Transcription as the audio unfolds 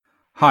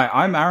Hi,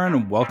 I'm Aaron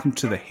and welcome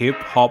to the Hip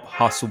Hop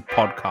Hustle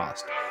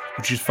podcast,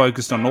 which is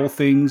focused on all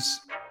things,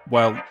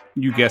 well,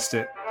 you guessed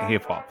it,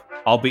 hip hop.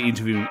 I'll be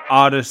interviewing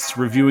artists,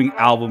 reviewing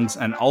albums,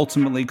 and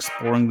ultimately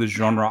exploring the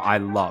genre I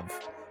love.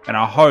 And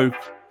I hope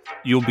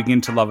you'll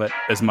begin to love it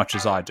as much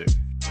as I do,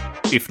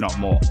 if not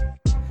more.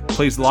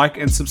 Please like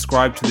and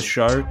subscribe to the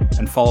show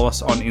and follow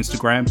us on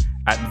Instagram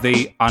at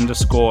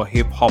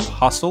 _hip hop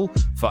hustle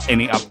for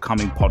any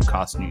upcoming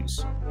podcast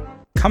news.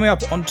 Coming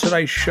up on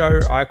today's show,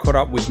 I caught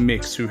up with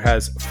Mixx, who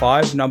has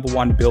 5 number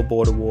 1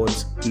 Billboard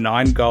awards,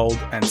 9 gold,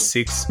 and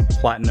 6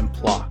 platinum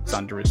plaques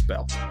under his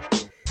belt.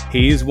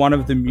 He is one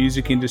of the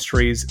music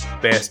industry's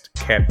best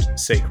kept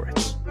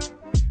secrets.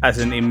 As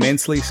an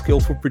immensely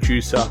skillful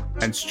producer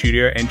and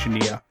studio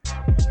engineer,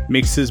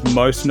 Mixx's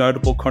most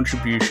notable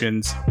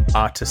contributions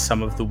are to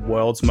some of the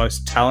world's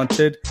most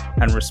talented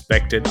and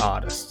respected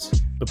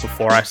artists. But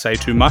before I say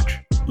too much,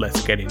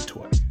 let's get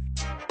into it.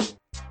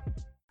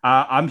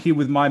 I'm here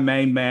with my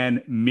main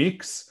man,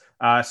 Mixx.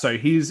 So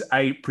he's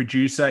a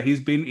producer.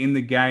 He's been in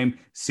the game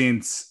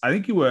since, I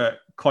think you were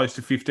close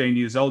to 15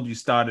 years old. You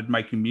started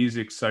making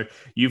music. So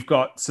you've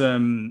got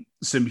some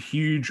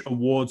huge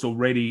awards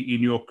already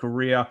in your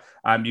career.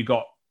 You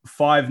got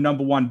 5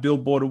 number 1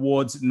 Billboard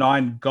awards,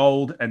 9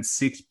 gold, and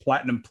 6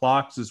 platinum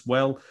plaques as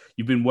well.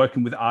 You've been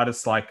working with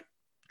artists like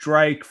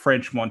Drake,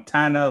 French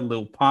Montana,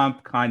 Lil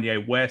Pump,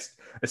 Kanye West,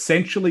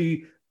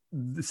 essentially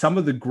some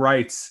of the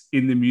greats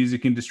in the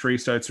music industry.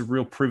 So it's a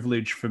real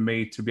privilege for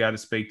me to be able to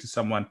speak to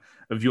someone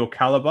of your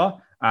caliber,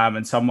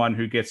 and someone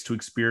who gets to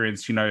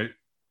experience,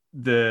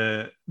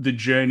 the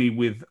journey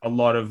with a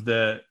lot of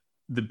the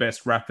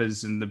best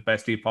rappers and the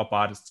best hip hop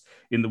artists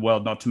in the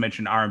world, not to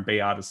mention R&B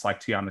artists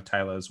like Teyana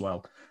Taylor as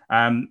well.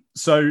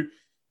 So,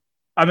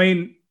 I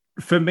mean,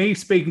 for me,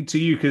 speaking to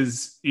you,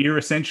 because you're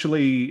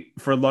essentially,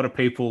 for a lot of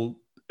people,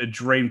 a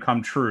dream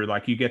come true.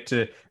 Like, you get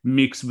to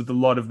mix with a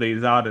lot of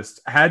these artists.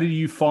 How do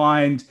you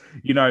find,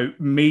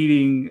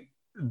 meeting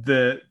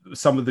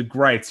some of the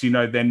greats,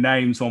 their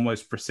names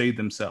almost precede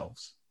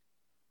themselves?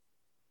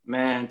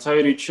 Man, tell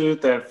you the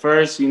truth, at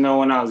first, when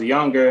I was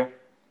younger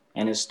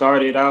and it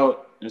started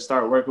out and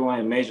started working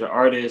with major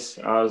artists,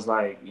 I was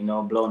like,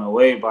 blown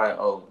away by,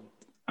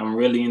 I'm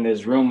really in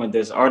this room with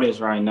this artist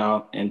right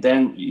now. And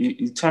then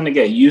you tend to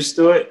get used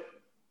to it,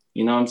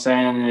 you know what I'm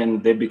saying?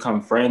 And they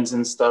become friends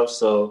and stuff.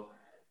 So,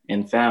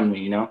 and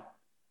family,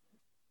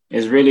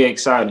 it's really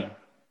exciting.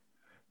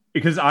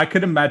 Because I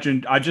could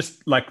imagine, I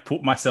just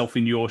put myself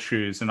in your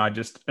shoes and I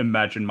just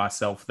imagine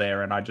myself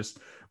there, and I just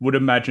would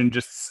imagine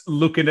just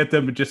looking at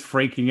them and just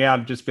freaking out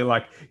and just be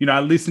like, I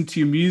listened to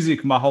your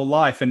music my whole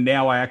life and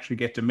now I actually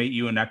get to meet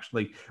you and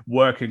actually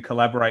work and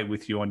collaborate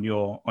with you on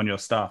your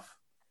stuff.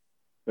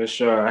 For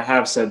sure. I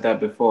have said that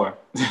before.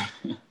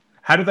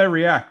 How do they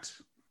react?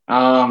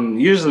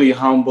 Usually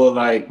humble,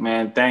 like,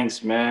 man,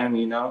 thanks, man,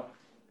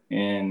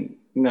 and,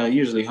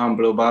 usually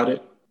humble about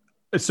it.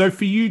 So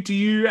for you, do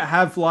you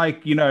have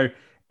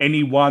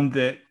anyone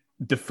that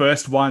the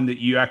first one that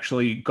you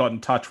actually got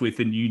in touch with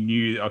and you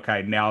knew,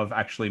 okay, now I've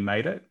actually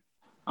made it?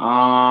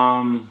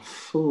 Well,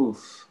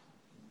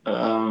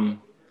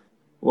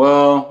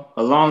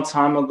 a long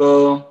time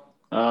ago,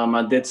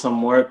 I did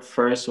some work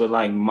first with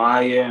like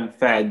Maya and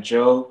Fat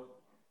Joe,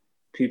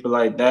 people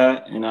like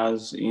that. And I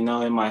was, in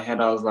my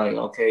head, I was like,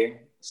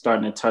 okay,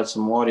 starting to touch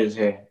some waters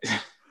here.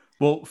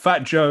 Well,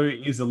 Fat Joe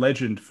is a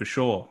legend for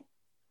sure.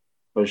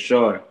 For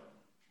sure.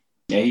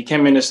 Yeah, he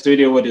came in the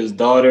studio with his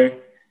daughter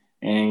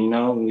and,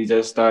 we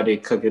just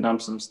started cooking up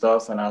some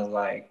stuff. And I was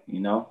like,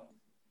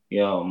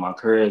 my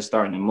career is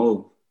starting to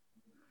move.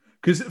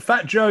 Because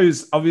Fat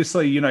Joe's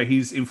obviously,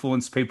 he's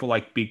influenced people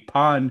like Big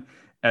Pun,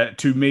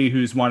 to me,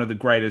 who's one of the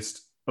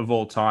greatest of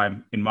all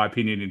time, in my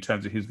opinion, in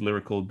terms of his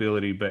lyrical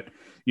ability. But,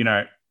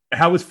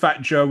 how was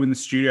Fat Joe in the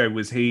studio?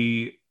 Was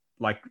he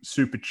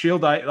super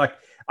chilled?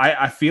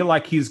 I feel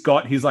like he's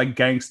got his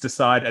gangster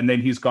side and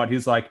then he's got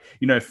his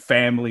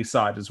family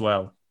side as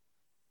well.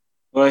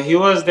 Well, he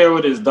was there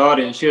with his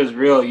daughter and she was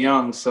real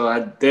young. So I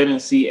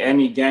didn't see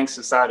any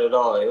gangster side at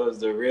all. It was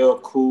the real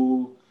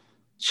cool,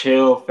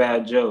 chill Fat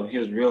Joe. He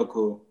was real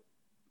cool.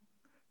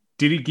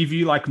 Did he give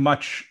you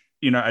much,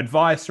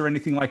 advice or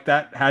anything like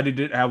that?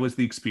 How was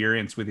the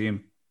experience with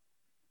him?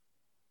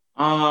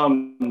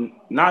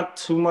 Not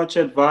too much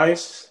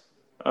advice,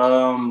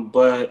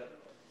 but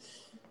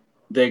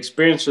the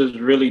experience was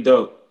really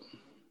dope.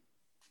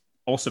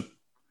 Awesome.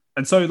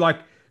 And so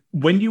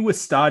when you were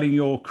starting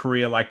your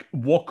career,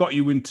 what got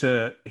you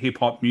into hip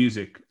hop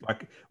music?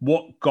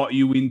 What got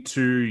you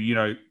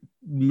into,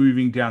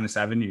 moving down this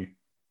avenue?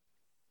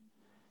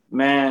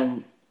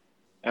 Man,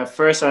 at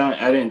first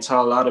I didn't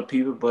tell a lot of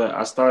people, but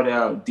I started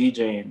out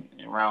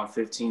DJing around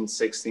 15,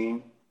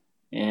 16.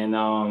 And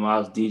I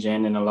was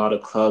DJing in a lot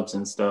of clubs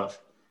and stuff.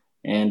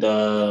 And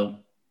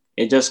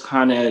it just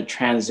kind of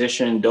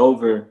transitioned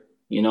over.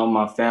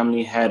 My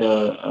family had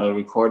a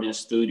recording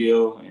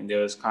studio and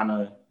there was kind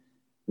of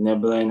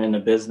nibbling in the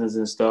business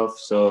and stuff.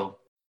 So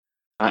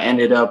I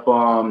ended up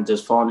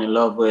just falling in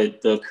love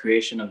with the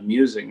creation of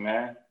music,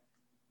 man,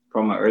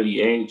 from an early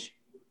age.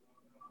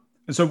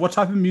 And so what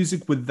type of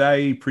music were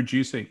they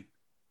producing?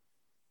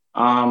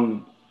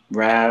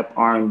 Rap,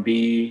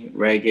 R&B,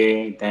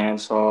 reggae,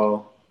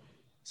 dancehall,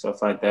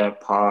 stuff like that,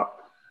 pop.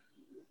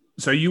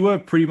 So you were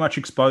pretty much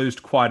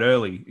exposed quite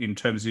early in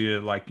terms of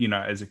your, like,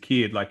 as a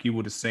kid, like you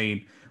would have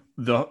seen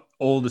the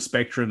all the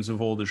spectrums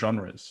of all the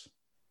genres.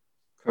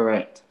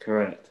 Correct,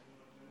 correct.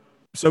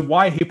 So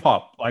why hip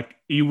hop? Like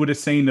you would have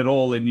seen it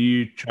all and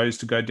you chose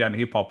to go down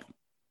hip hop.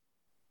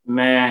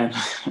 Man,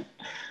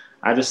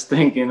 I just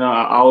think,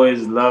 I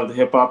always loved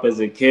hip hop as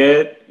a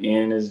kid,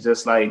 and it's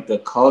just like the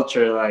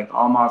culture, like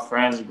all my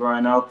friends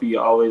growing up, you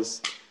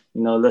always,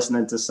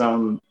 listening to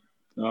some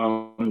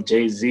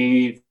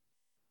Jay-Z,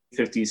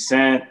 50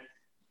 Cent,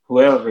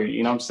 whoever,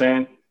 you know what I'm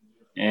saying?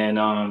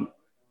 And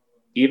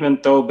even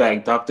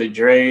throwback, Dr.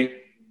 Dre,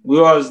 we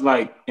always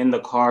like in the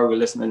car, we're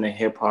listening to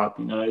hip hop,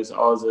 it's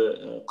always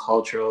a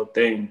cultural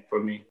thing for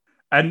me.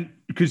 And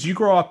because you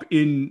grew up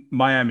in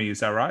Miami, is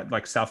that right?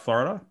 Like South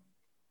Florida?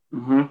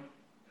 Mm-hmm.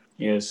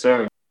 Yes,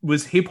 sir.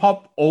 Was hip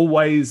hop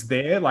always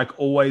there, like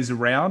always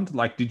around?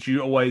 Like, did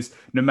you always,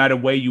 no matter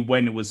where you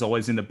went, it was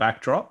always in the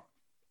backdrop?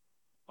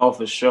 Oh,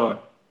 for sure.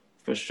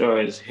 For sure.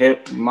 It's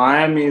hip.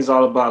 Miami is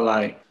all about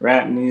like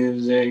rap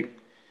music,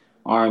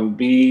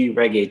 R&B,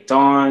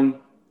 reggaeton,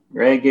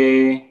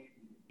 reggae,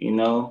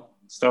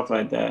 stuff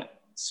like that.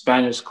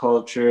 Spanish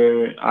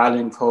culture,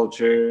 island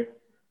culture,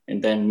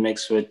 and then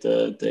mixed with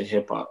the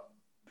hip hop.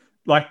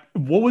 Like,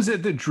 what was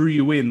it that drew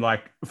you in?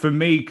 Like, for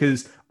me,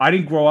 because I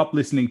didn't grow up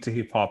listening to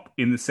hip hop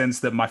in the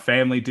sense that my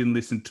family didn't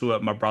listen to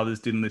it, my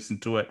brothers didn't listen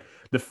to it.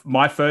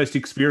 My first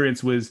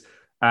experience was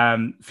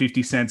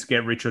 50 Cent's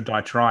Get Rich or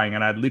Die Trying.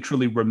 And I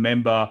literally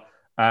remember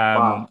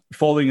Wow.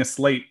 falling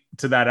asleep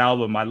to that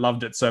album. I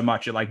loved it so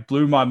much. It like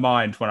blew my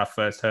mind when I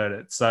first heard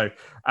it. So,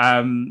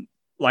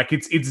 like,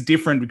 it's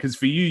different because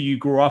for you, you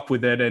grew up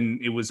with it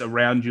and it was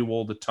around you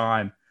all the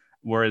time.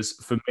 Whereas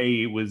for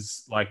me, it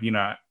was like,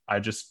 I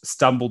just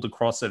stumbled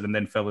across it and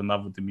then fell in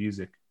love with the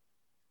music.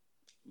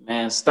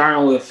 Man,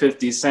 starting with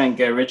 50 Cent,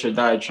 Get Rich or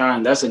Die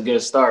Trying, that's a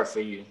good start for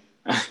you.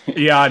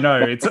 Yeah, I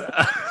know. It's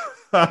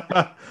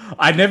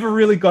I never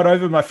really got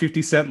over my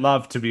 50 Cent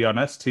love, to be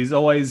honest. He's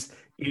always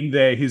in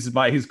there. He's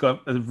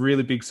got a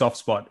really big soft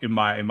spot in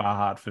my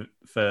heart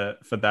for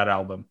that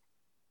album.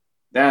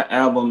 That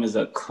album is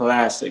a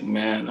classic,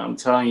 man. I'm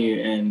telling you.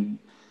 And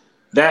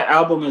that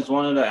album is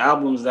one of the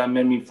albums that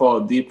made me fall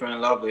deeper in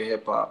love with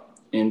hip hop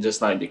and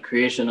just like the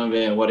creation of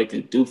it and what it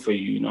could do for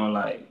you.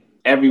 Like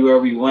everywhere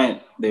we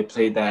went, they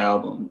played that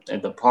album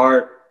at the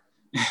park,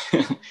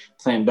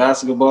 playing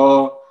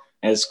basketball,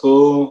 at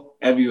school,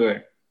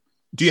 everywhere.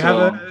 Do you have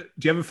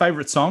So, a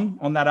favorite song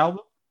on that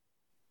album?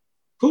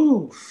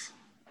 poof,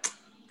 I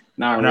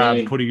not know I'm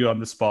really. putting you on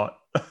the spot.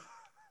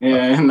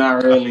 Yeah,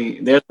 not really.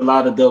 There's a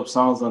lot of dope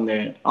songs on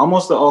there.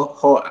 Almost the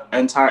whole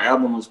entire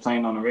album was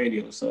playing on the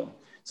radio, so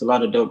it's a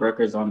lot of dope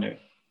records on there.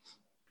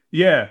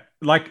 Yeah,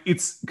 like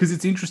it's because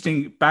it's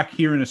interesting. Back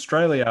here in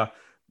Australia,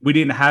 we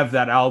didn't have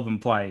that album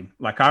playing.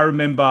 Like I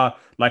remember,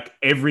 like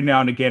every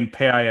now and again,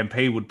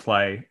 PIMP would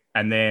play,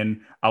 and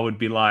then I would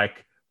be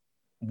like,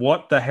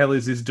 "What the hell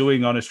is this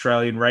doing on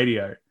Australian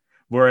radio?"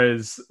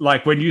 Whereas,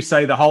 like when you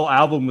say the whole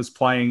album was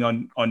playing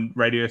on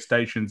radio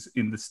stations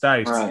in the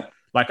states, Right,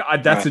 like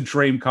that's right, a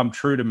dream come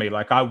true to me.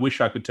 Like I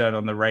wish I could turn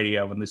on the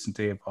radio and listen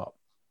to hip hop.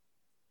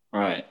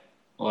 right.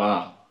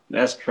 Wow,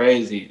 that's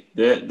crazy.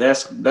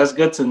 That's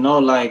good to know,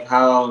 like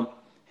how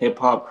hip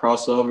hop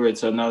crossed over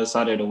to another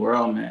side of the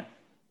world, man.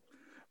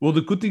 Well,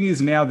 the good thing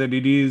is now that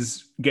it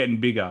is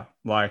getting bigger.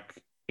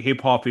 Like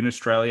hip hop in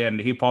Australia and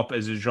hip hop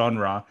as a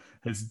genre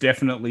has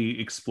definitely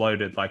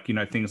exploded. Like,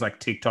 things like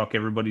TikTok,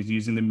 everybody's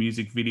using the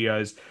music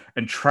videos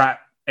and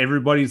trap.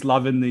 Everybody's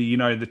loving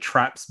the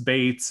traps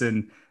beats.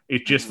 And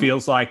it just Mhm.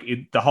 feels like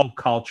the whole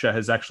culture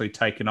has actually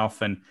taken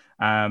off. And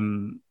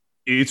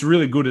it's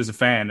really good as a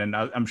fan. And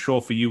I'm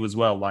sure for you as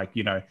well. Like,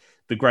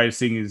 the greatest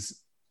thing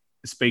is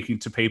speaking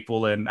to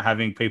people and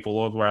having people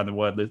all around the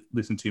world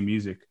listen to your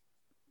music.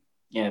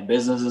 Yeah,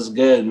 business is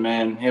good,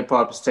 man. Hip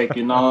hop is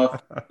taking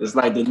off. It's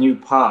like the new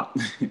pop.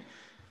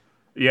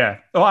 Yeah.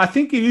 Well, I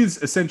think it is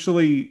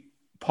essentially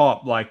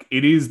pop. Like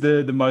it is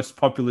the most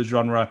popular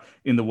genre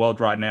in the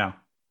world right now.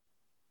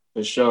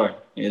 For sure,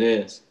 it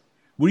is.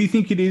 What do you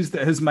think it is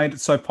that has made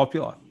it so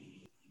popular?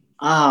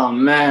 Oh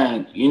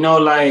man,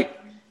 like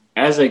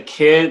as a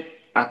kid,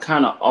 I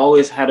kind of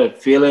always had a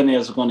feeling it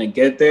was going to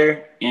get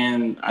there,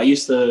 and I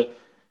used to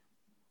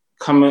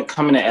coming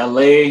to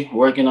LA,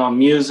 working on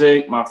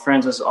music. My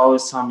friends was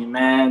always telling me,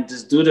 "Man,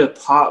 just do the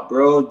pop,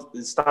 bro.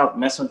 Stop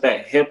messing with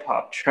that hip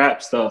hop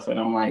trap stuff." And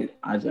I'm like,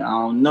 I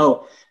don't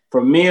know.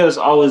 For me, it was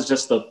always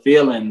just a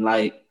feeling,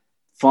 like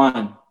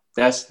fun.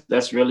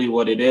 That's really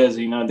what it is.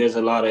 There's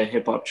a lot of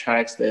hip hop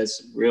tracks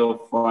that's real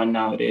fun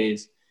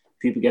nowadays.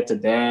 People get to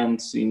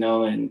dance,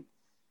 and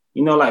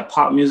like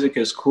pop music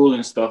is cool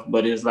and stuff,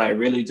 but it's like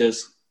really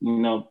just,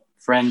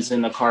 friends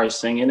in the car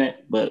singing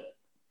it. But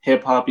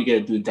hip hop, you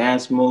get to do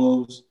dance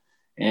moves,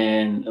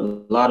 and a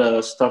lot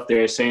of stuff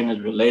they're saying is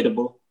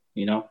relatable.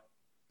 I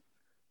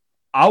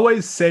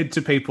always said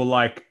to people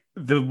like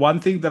the one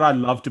thing that I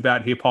loved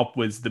about hip hop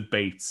was the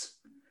beats.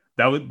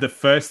 That was the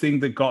first thing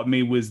that got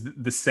me was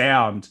the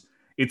sound.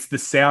 it's the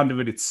sound of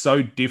it. It's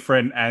so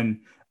different.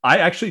 And I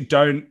actually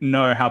don't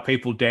know how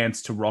people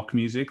dance to rock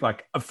music.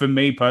 Like for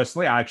me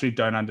personally, I actually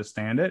don't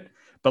understand it.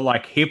 But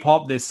like hip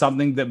hop, there's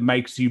something that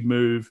makes you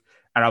move.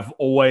 And I've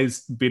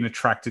always been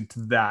attracted to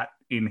that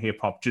in hip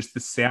hop. Just the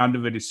sound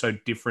of it is so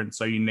different,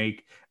 so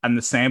unique. And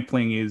the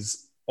sampling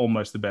is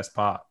almost the best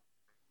part.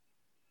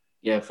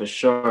 Yeah, for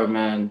sure,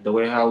 man. The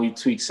way how we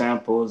tweak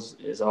samples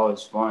is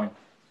always fun.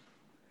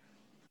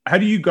 How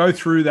do you go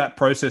through that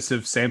process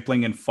of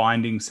sampling and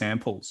finding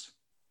samples?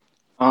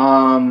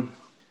 A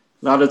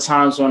lot of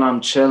times when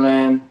I'm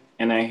chilling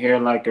and I hear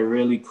like a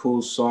really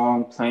cool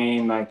song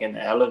playing like in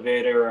the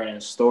elevator or in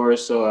a store,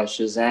 so I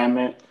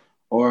Shazam it.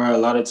 Or a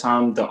lot of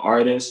time the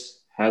artist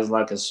has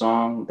like a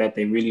song that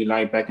they really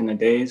like back in the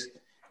days.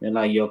 They're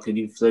like, yo, could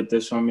you flip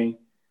this for me?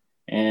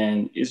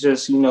 And it's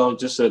just,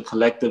 just a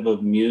collective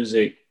of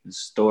music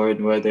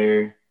stored,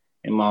 whether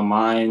in my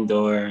mind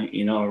or,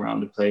 around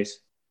the place.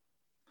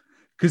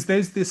 Because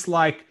there's this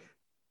like,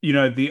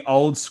 the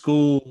old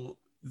school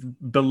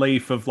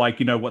belief of like,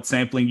 what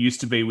sampling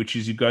used to be, which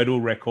is you go to a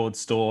record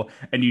store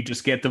and you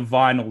just get the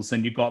vinyls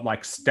and you've got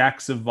like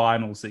stacks of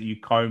vinyls that you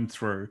comb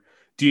through.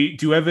 Do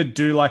you ever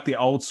do like the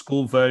old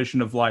school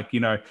version of like,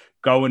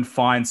 go and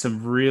find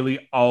some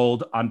really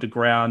old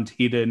underground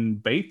hidden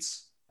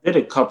beats? Did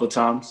it a couple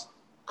times,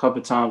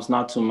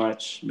 not too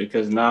much,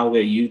 because now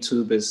with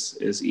YouTube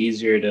it's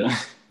easier to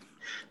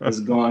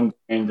just go on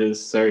and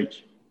just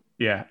search.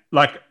 Yeah.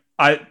 Like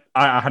I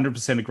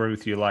 100% agree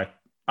with you. Like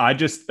I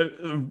just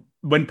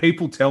when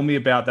people tell me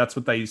about that's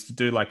what they used to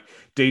do, like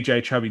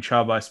DJ Chubby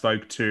Chub I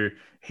spoke to,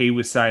 he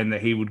was saying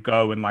that he would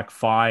go and like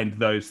find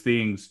those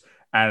things.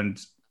 And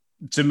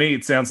to me,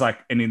 it sounds like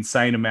an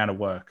insane amount of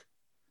work.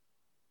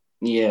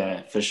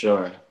 Yeah, for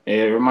sure.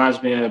 It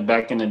reminds me of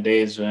back in the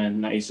days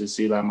when I used to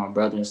see like my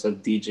brother and stuff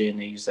DJ and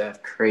they used to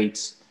have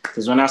crates.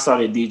 Because when I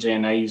started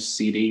DJing, I used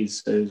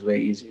CDs, so it was way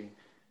easier.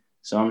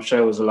 So I'm sure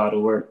it was a lot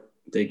of work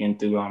digging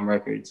through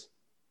records.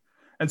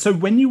 And so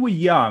when you were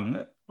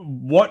young,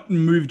 what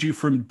moved you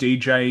from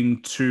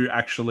DJing to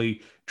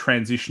actually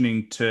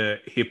transitioning to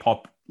hip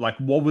hop? Like,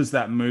 what was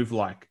that move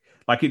like?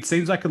 Like, it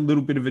seems like a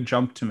little bit of a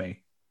jump to me.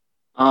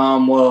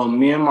 Well,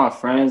 me and my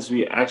friends,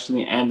 we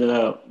actually ended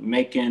up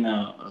making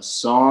a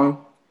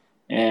song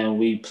and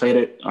we played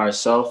it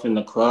ourselves in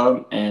the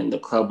club and the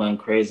club went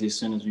crazy as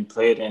soon as we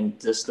played. And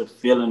just the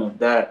feeling of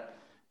that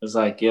was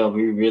like, yo,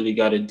 we really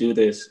got to do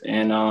this.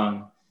 And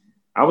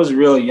I was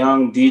real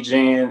young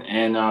DJing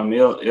and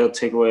it'll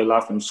take away a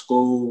lot from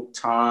school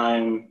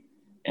time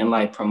and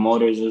like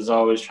promoters was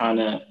always trying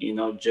to,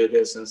 jig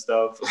us and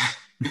stuff.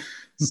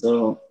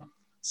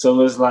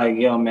 So it's like,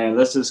 yo, man,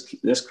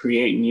 let's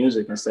create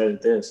music instead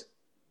of this.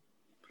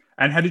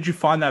 And how did you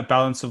find that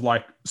balance of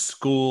like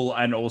school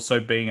and also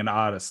being an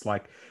artist?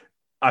 Like,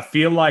 I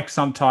feel like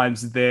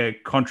sometimes they're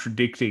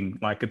contradicting.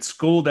 Like at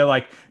school, they're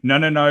like,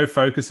 no,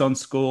 focus on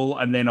school.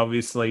 And then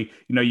obviously,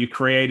 your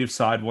creative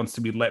side wants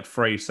to be let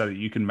free so that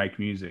you can make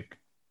music.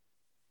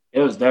 It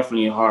was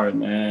definitely hard,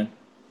 man.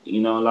 A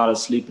lot of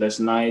sleepless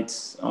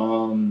nights.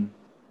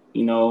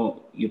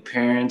 Your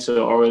parents are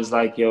always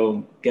like,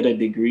 yo, get a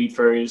degree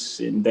first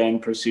and then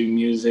pursue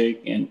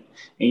music. And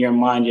in your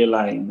mind, you're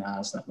like, nah,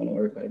 it's not going to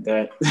work like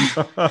that.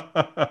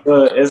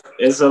 But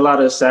it's a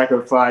lot of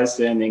sacrifice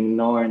and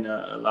ignoring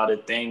a lot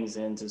of things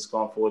and just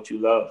going for what you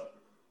love.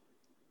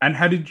 And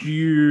how did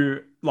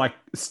you like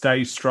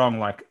stay strong,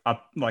 like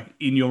up, like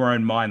in your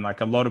own mind?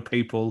 Like a lot of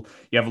people,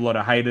 you have a lot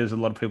of haters, a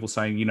lot of people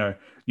saying, you're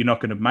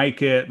not going to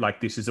make it. Like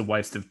this is a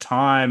waste of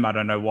time. I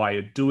don't know why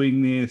you're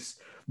doing this.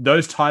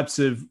 Those types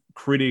of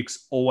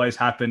critics always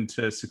happen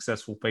to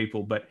successful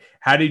people. But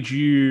how did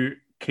you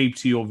keep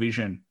to your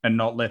vision and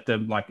not let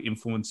them like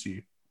influence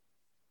you?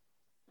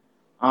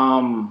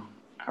 I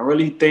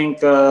really think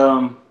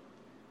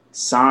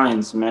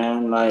signs,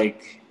 man.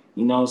 Like,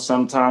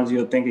 sometimes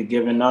you'll think of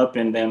giving up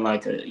and then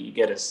like you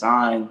get a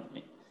sign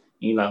and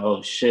you're like,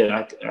 oh shit,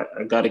 I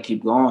got to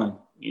keep going,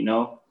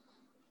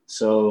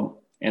 So,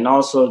 and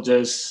also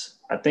just,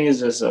 I think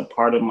it's just a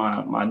part of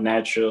my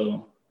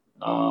natural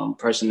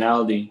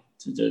personality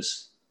to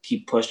just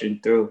keep pushing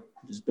through,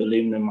 just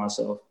believing in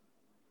myself.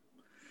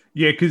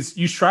 Yeah, because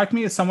you strike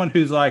me as someone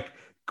who's like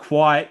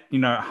quite,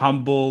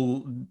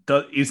 humble,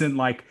 isn't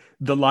like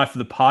the life of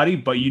the party,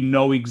 but you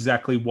know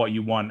exactly what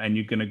you want and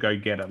you're going to go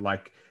get it.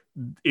 Like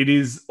it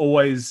is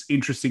always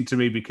interesting to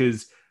me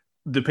because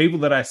the people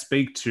that I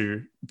speak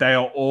to, they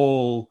are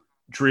all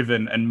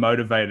driven and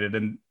motivated.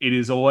 And it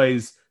is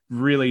always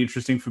really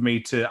interesting for me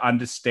to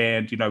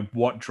understand,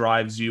 what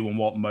drives you and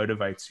what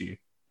motivates you.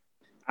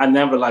 I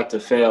never like to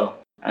fail.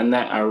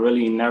 I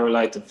really never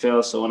like to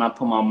fail. So when I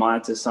put my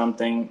mind to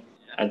something,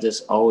 I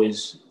just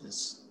always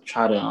just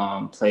try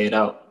to play it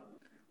out.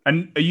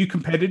 And are you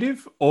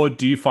competitive or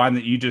do you find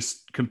that you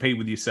just compete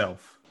with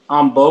yourself?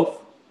 I'm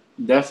both.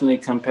 Definitely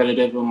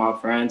competitive with my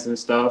friends and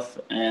stuff.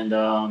 And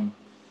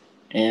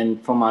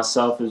for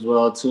myself as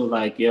well too.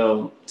 Like,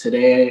 yo,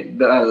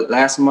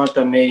 last month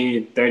I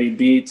made 30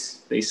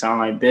 beats. They sound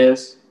like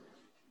this.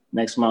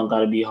 Next month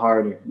gotta be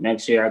harder.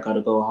 Next year I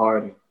gotta go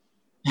harder.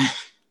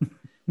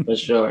 for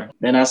sure.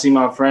 Then I see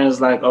my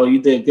friends like, oh,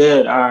 you did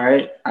good. All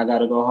right, I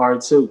gotta go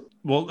hard too.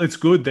 Well, it's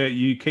good that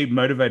you keep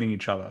motivating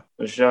each other.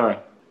 For sure.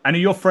 And are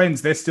your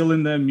friends, they're still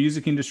in the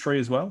music industry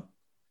as well?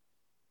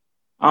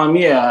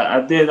 Yeah,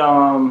 I did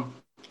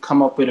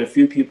come up with a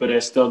few people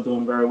that's still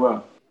doing very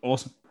well.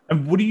 Awesome.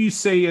 And what do you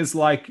see as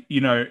like,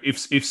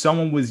 if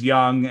someone was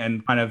young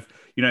and kind of,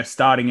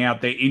 starting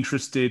out, they're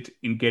interested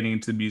in getting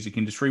into the music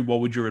industry, what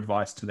would your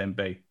advice to them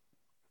be?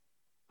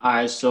 All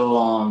right,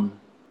 so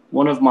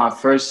one of my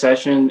first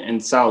session in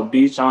South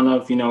Beach. I don't know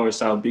if you know where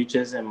South Beach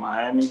is in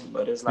Miami,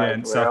 but it's Yeah, like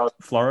in South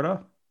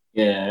Florida?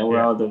 where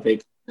Yeah. all the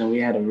vacation. We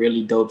had a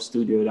really dope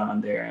studio down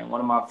there, and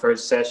one of my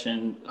first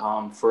session,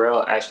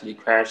 Pharrell actually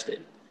crashed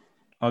it.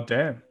 Oh,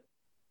 damn.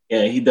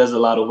 Yeah, he does a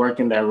lot of work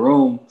in that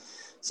room,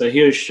 so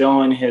he was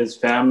showing his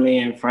family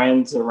and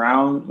friends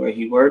around where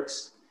he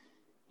works,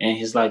 and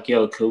he's like,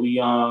 "Yo,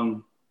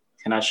 can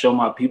I show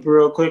my people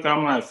real quick?"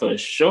 I'm like, "For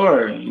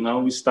sure."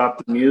 We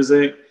stopped the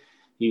music.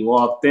 He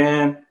walked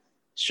in,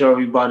 show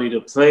everybody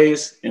the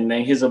place, and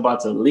then he's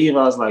about to leave.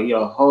 I was like,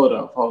 "Yo, hold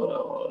up, hold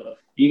up, hold up.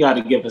 You got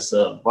to give us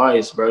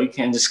advice, bro. You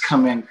can't just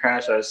come in and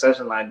crash our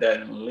session like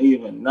that and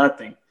leave with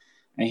nothing."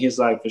 And he's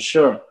like, "For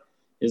sure."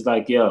 He's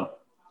like, "Yo,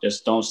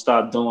 just don't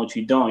stop doing what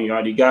you're doing. You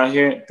already got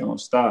here. Don't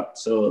stop."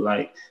 So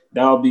like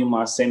that would be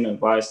my same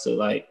advice to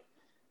like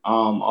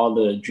all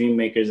the dream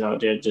makers out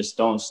there. Just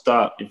don't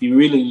stop. If you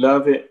really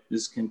love it,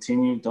 just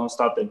continue. Don't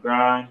stop the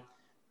grind.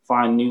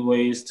 Find new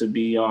ways to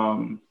be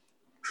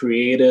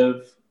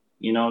creative.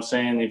 You know what I'm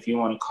saying? If you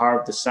want to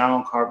carve the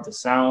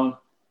sound,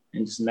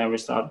 and just never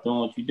stop doing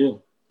what you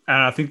do.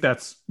 And I think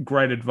that's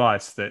great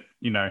advice that,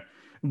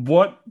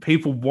 what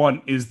people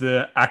want is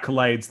the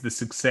accolades, the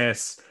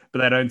success, but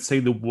they don't see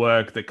the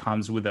work that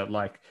comes with it.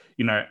 Like,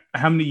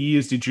 how many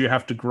years did you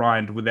have to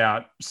grind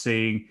without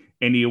seeing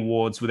any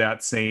awards,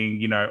 without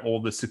seeing,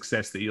 all the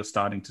success that you're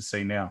starting to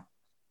see now?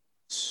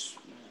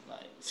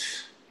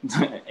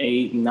 Like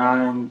 8,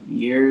 9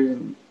 years,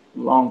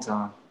 long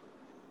time.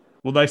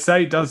 Well, they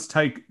say it does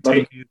take But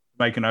 10 years to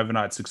make an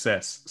overnight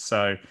success.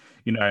 So,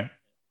 you know,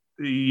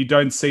 you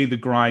don't see the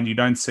grind, you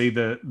don't see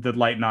the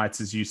late nights,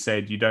 as you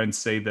said, you don't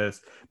see the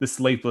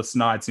sleepless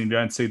nights, and you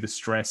don't see the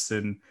stress.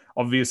 And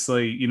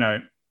obviously,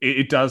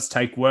 it does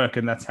take work,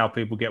 and that's how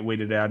people get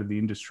weeded out of the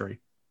industry.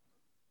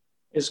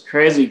 it's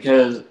crazy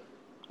because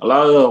a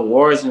lot of the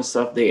awards and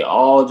stuff, they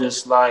all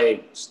just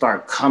like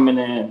start coming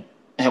in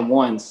at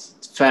once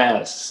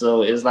fast.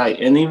 So it's like,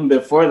 and even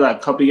before that, a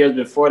couple years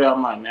before that,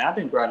 I'm like, man, I've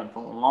been grinding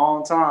for a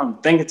long time,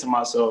 thinking to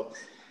myself.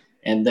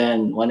 And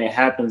then when it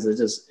happens,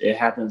 it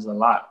happens a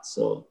lot.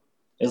 So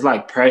it's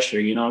like pressure,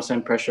 you know what I'm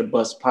saying? Pressure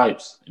busts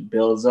pipes. It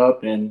builds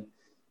up and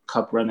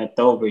cup runneth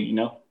over.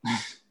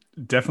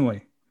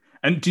 Definitely.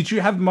 And did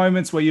you have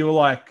moments where you were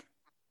like,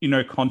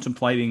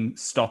 contemplating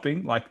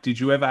stopping? Like, did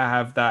you ever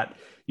have that,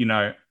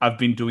 I've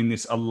been doing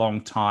this a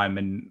long time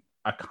and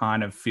I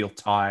kind of feel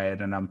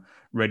tired and I'm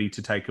ready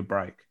to take a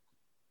break?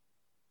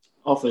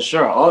 Oh, for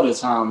sure, all the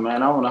time,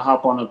 man. I want to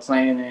hop on a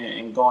plane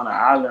and go on an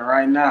island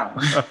right now.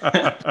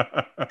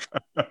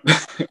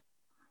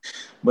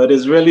 But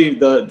it's really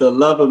the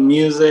love of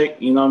music.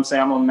 You know what I'm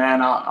saying? I'm a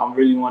man. I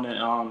really want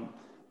to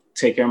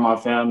take care of my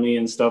family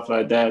and stuff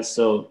like that.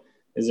 So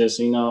it's just,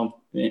 in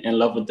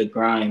love with the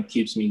grind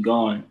keeps me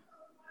going.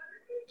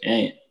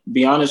 And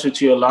be honest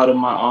with you, a lot of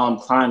my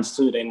clients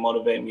too, they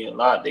motivate me a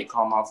lot. They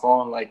call my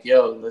phone like,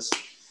 yo,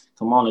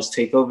 let's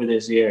take over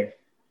this year.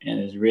 And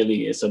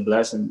it's a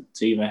blessing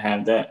to even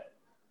have that.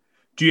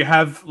 Do you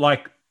have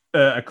like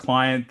a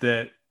client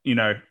that,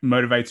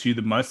 motivates you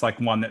the most, like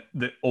one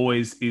that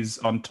always is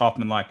on top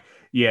and like,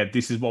 yeah,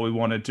 this is what we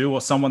want to do, or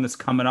someone that's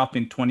coming up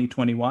in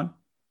 2021?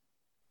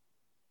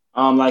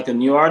 Like a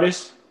new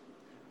artist.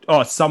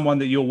 Oh, someone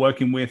that you're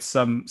working with,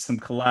 some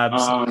collabs, Um,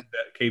 something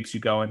that keeps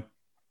you going.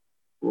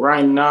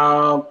 right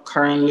now,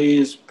 currently,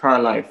 it's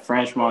probably like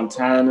French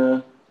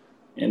Montana,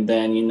 and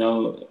then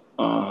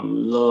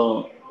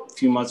little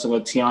few months ago,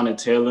 Teyana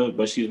Taylor,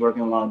 but she's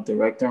working on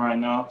directing right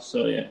now.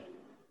 So yeah.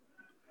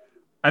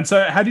 And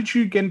so, how did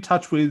you get in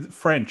touch with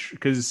French?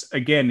 Because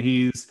again,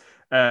 he's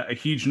a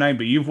huge name,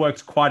 but you've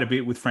worked quite a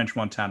bit with French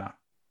Montana.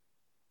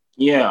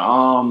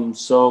 Yeah,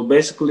 so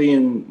basically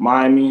in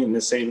Miami, in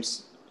the same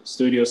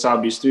studio,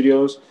 South Beach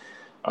Studios,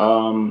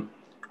 um,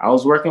 I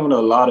was working with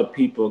a lot of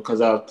people because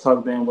I was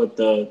plugged in with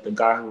the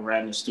guy who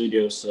ran the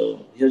studio.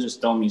 So he'll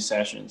just throw me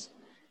sessions,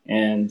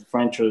 and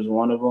French was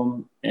one of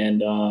them.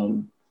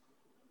 And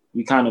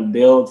we kind of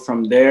build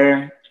from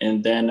there,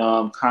 and then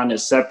kind of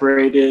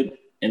separated.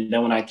 And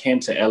then when I came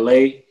to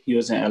LA, he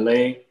was in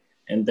LA,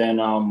 and then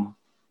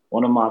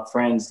one of my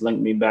friends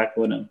linked me back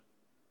with him.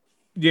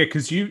 Yeah,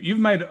 because you've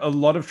made a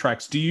lot of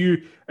tracks. Are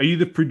you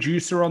the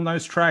producer on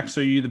those tracks?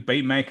 Or are you the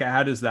beat maker?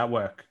 How does that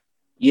work?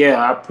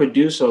 Yeah, I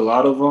produce a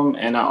lot of them,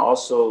 and I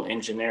also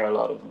engineer a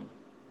lot of them,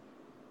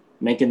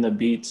 making the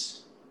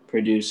beats,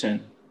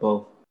 producing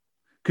both.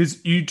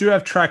 Because you do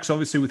have tracks,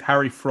 obviously, with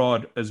Harry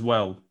Fraud as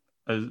well,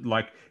 as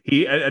like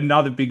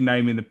another big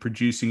name in the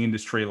producing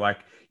industry. Like,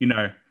 you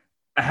know,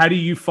 How do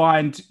you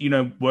find,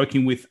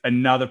 working with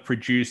another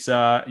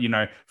producer?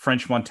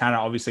 French Montana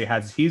obviously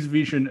has his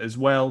vision as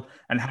well.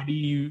 And how do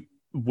you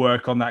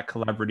work on that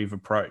collaborative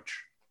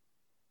approach?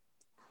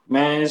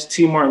 Man, it's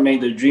teamwork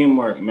made the dream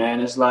work, man.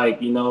 It's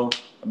like, a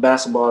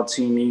basketball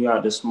team, you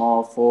got the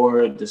small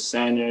forward, the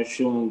center,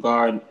 shooting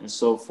guard, and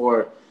so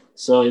forth.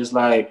 So it's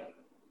like,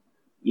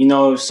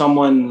 if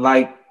someone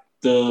liked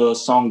the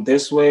song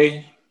this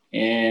way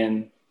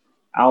and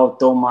I'll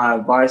throw my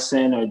advice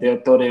in or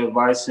they'll throw their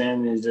advice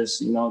in, it's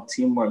just,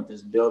 teamwork,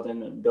 just building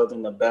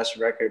the best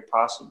record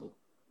possible.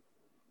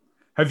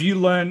 Have you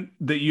learned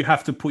that you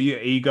have to put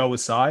your ego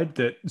aside,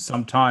 that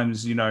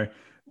sometimes,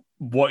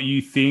 what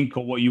you think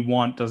or what you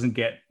want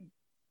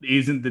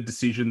isn't the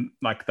decision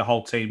like the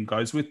whole team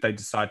goes with? They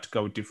decide to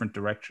go a different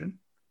direction.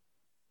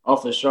 Oh,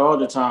 for sure. All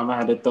the time I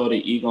had to throw the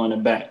ego in the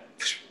back.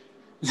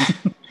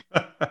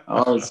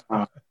 All the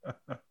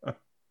time.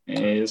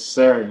 Yes,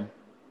 sir.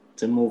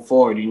 To move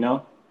forward,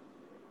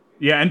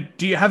 Yeah. And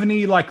do you have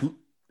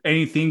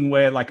anything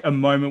where like a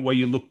moment where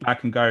you look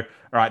back and go, all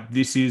right,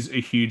 this is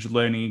a huge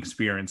learning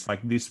experience.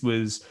 Like this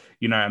was,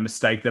 a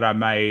mistake that I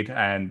made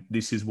and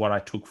this is what I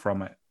took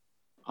from it.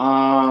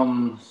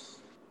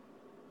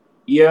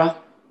 Yeah.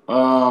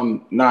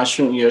 Not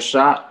shooting your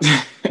shot.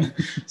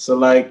 So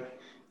like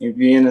if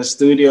you're in a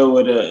studio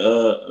with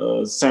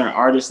a certain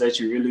artist that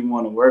you really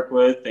want to work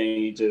with and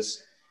you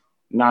just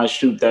not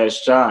shoot that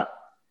shot,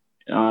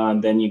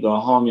 then you go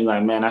home, you're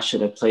like, man, I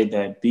should have played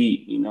that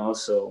beat,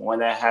 So when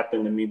that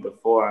happened to me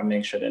before, I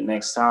make sure the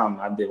next time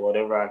I did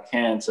whatever I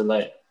can to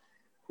let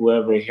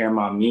whoever hear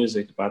my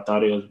music if I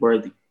thought it was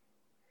worthy.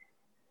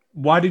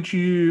 Why did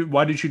you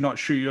not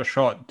shoot your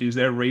shot? Is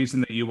there a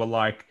reason that you were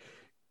like,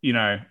 you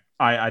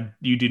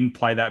didn't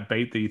play that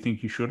beat that you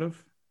think you should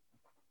have?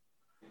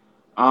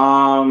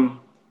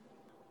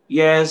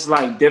 Yeah, it's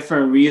like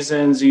different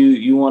reasons.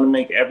 You want to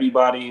make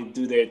everybody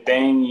do their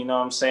thing, you know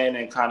what I'm saying,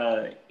 and kind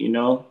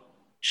of,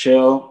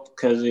 chill.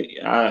 Because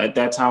at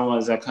that time I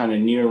was kind of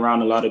near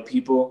around a lot of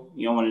people.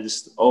 You don't want to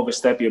just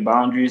overstep your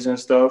boundaries and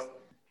stuff.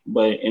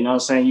 But you know what I'm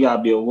saying, you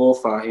gotta be a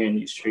wolf out here in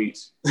these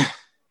streets.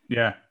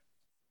 Yeah.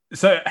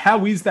 So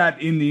how is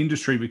that in the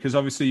industry? Because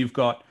obviously you've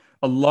got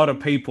a lot of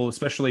people,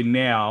 especially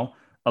now,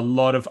 a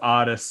lot of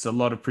artists, a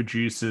lot of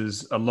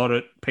producers, a lot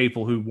of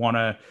people who want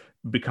to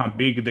become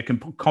big. The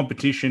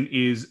competition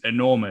is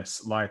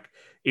enormous. Like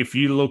if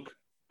you look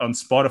on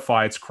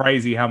Spotify, it's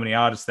crazy how many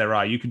artists there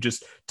are. You can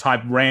just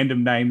type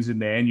random names in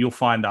there and you'll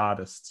find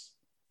artists.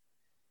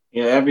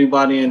 Yeah,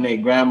 everybody and their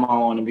grandma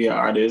want to be an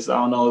artist. I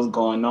don't know what's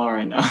going on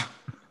right now.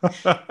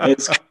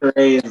 It's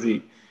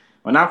crazy.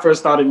 When I first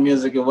started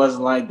music, it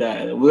wasn't like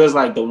that. It was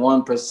like the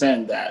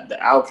 1% that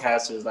the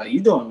outcast was like, you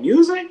doing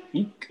music?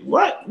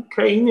 What? You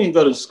crazy? You need to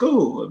go to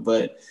school.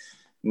 But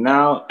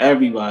now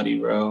everybody,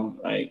 bro.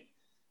 Like,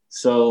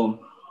 so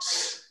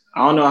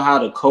I don't know how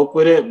to cope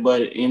with it,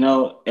 but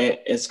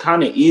it's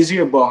kind of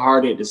easier but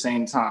harder at the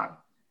same time.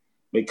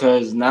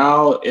 Because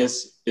now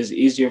it's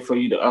easier for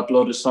you to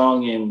upload a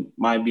song and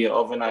might be an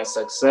overnight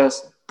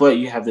success, but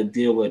you have to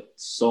deal with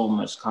so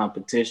much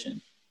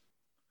competition.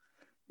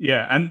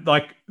 Yeah, and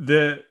like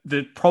the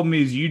problem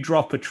is you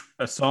drop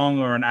a song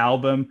or an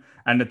album,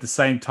 and at the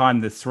same time,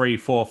 the 3,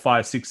 4,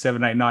 5, 6,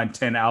 7, 8, 9,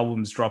 10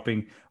 albums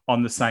dropping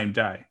on the same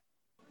day.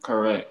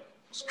 Correct.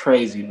 It's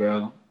crazy,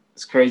 bro.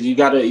 It's crazy. You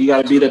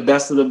gotta be the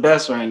best of the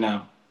best right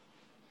now.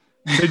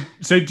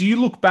 So do you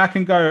look back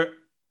and go,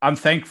 I'm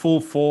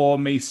thankful for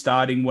me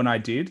starting when I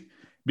did?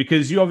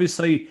 Because you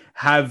obviously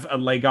have a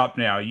leg up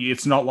now.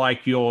 It's not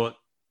like you're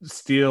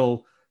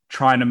still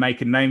trying to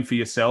make a name for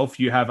yourself.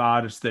 You have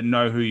artists that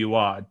know who you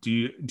are. Do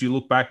you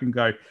look back and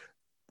go,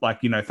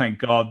 like, thank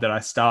God that I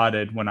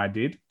started when I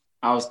did?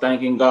 I was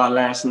thanking God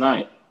last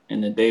night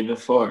and the day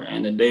before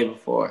and the day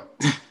before.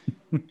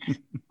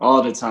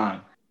 All the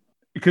time.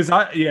 Because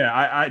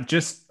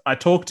I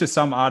talk to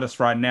some artists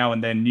right now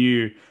and they're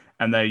new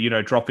and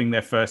they're, dropping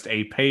their first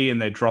EP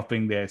and they're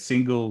dropping their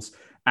singles.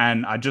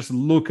 And I just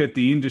look at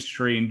the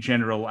industry in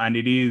general and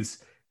it is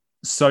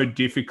so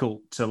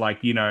difficult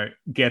to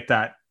get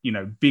that,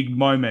 big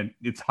moment.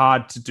 It's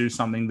hard to do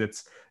something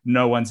that's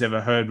no one's ever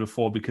heard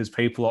before because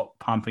people are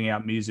pumping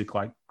out music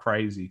like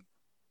crazy.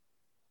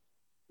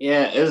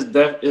 Yeah,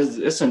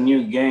 it's a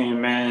new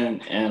game,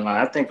 man. And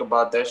I think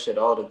about that shit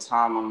all the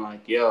time. I'm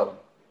like, yo,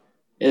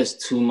 it's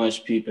too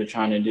much people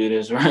trying to do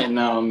this right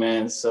now,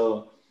 man.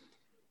 So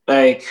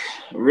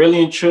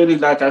really and truly,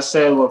 like I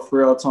said, what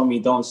Pharrell told me,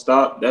 don't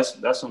stop. That's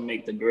what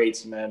make the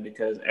greats, man,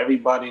 because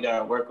everybody that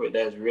I work with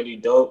that's really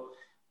dope,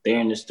 they're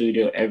in the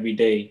studio every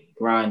day,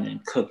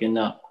 grinding, cooking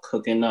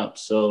up.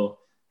 So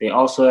they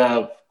also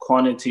have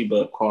quantity,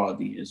 but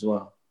quality as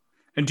well.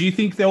 And do you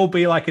think there will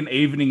be like an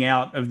evening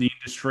out of the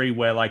industry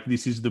where like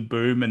this is the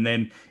boom and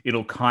then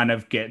it'll kind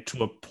of get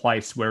to a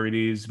place where it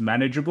is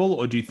manageable?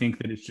 Or do you think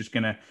that it's just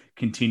going to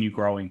continue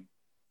growing?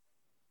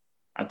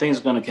 I think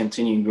it's going to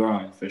continue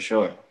growing for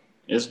sure.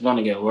 It's going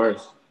to get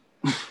worse.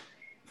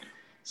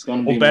 It's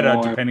going to be better,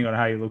 more, depending on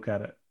how you look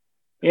at it.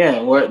 Yeah,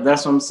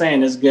 that's what I'm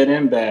saying. It's good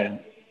and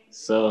bad.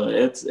 So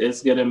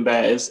it's good and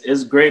bad.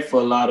 It's great for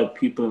a lot of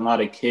people, a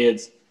lot of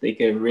kids they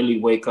could really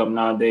wake up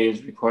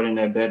nowadays, record in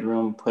their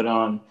bedroom, put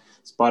on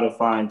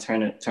Spotify,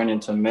 and turn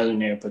into a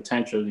millionaire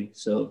potentially.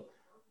 So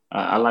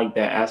I like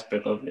that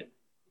aspect of it.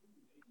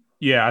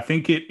 Yeah, I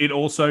think it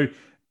also,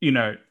 you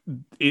know,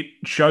 it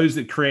shows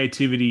that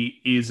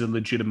creativity is a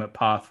legitimate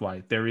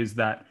pathway. There is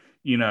that,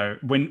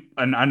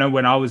 and I know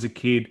when I was a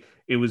kid,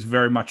 it was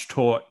very much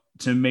taught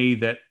to me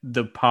that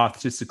the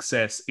path to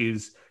success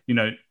is,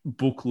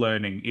 book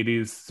learning. It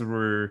is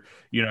through,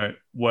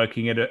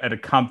 working at a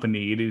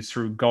company. It is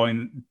through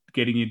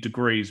getting your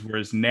degrees.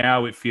 Whereas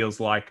now it feels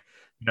like,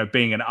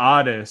 being an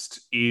artist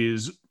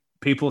is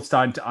people are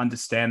starting to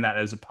understand that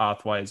as a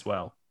pathway as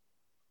well.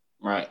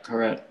 Right,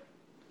 correct.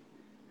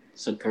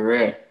 It's a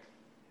career.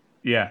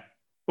 Yeah.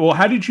 Well,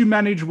 how did you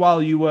manage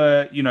while you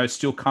were,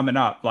 still coming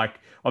up? Like,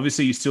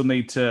 obviously, you still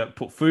need to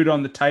put food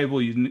on the table.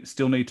 You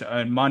still need to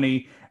earn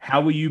money. How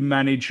were you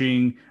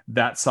managing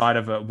that side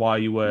of it while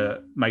you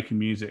were making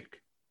music?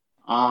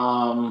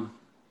 I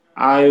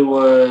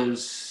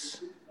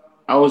was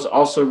I was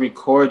also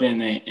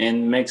recording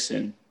and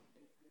mixing,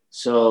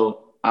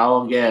 so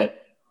I'll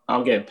get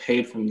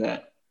paid from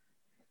that.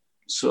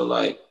 So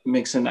like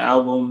mixing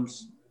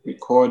albums,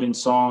 recording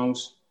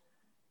songs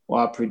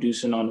while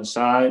producing on the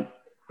side,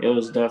 it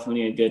was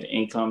definitely a good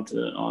income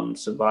to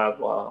survive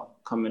while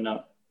coming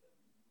up.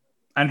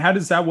 And how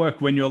does that work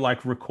when you're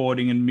like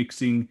recording and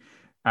mixing?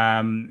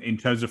 In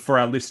terms of for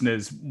our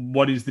listeners,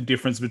 what is the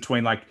difference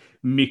between like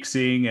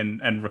mixing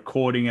and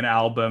recording an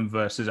album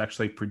versus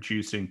actually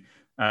producing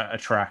a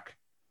track?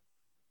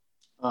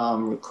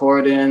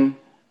 Recording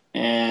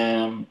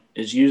and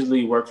it's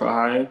usually work for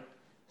hire,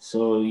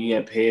 so you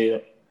get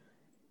paid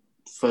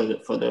for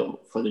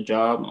the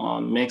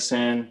job.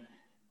 Mixing,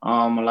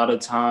 a lot of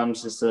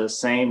times it's the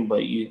same,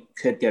 but you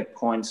could get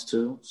points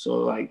too. So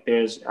like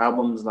there's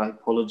albums like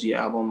Polo G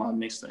album, I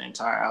mixed the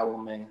entire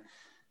album and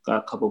got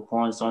a couple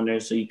points on there,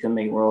 so you can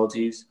make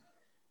royalties.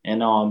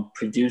 And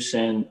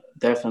producing,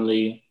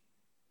 definitely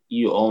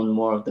you own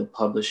more of the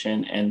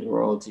publishing and the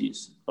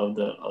royalties of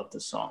the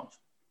songs.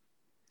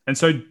 And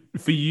so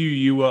for you,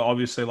 you were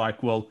obviously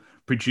like, well,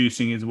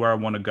 producing is where I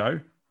want to go.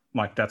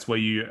 Like that's where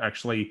you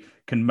actually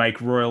can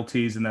make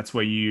royalties, and that's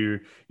where you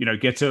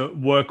get to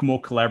work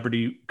more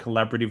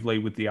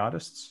collaboratively with the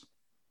artists.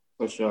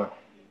 For sure,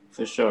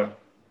 for sure.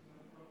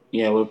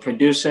 Yeah, with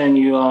producing,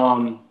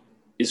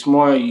 it's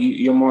more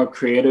you're more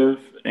creative,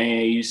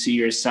 and you see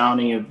your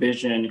sound and your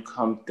vision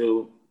come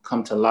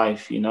to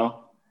life.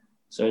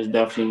 So it's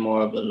definitely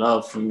more of a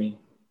love for me.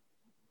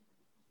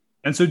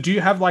 And so do you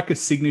have like a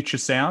signature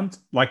sound?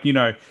 Like,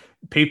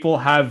 people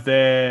have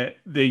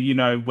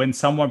when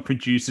someone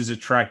produces a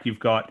track, you've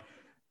got,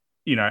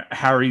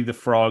 Harry the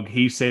Frog.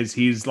 He says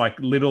his like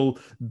little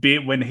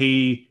bit when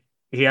he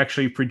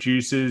actually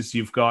produces.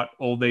 You've got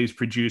all these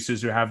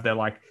producers who have their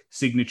like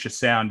signature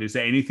sound. Is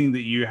there anything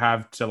that you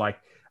have to like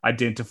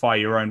identify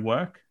your own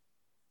work?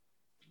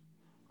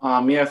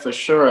 Yeah, for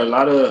sure. A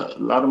lot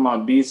of my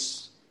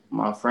beats,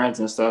 my friends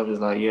and stuff is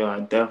like, yeah,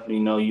 I definitely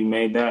know you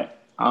made that.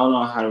 I don't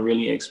know how to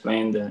really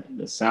explain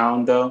the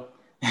sound though,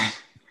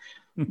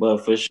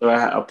 but for sure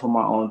I put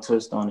my own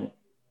twist on it.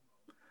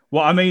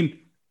 Well, I mean,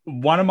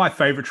 one of my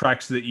favorite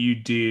tracks that you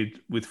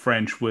did with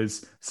French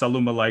was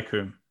Salam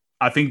Alaikum.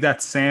 I think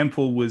that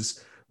sample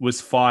was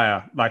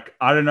fire. Like,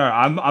 I don't know,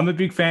 I'm a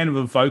big fan of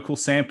a vocal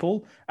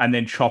sample and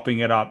then chopping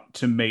it up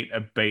to meet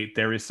a beat.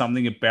 There is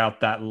something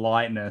about that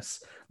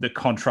lightness that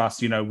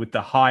contrasts, with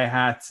the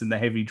hi-hats and the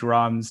heavy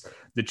drums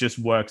that just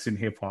works in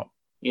hip hop.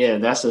 Yeah,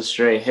 that's a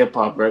straight hip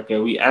hop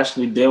record. We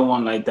actually did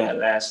one like that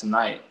last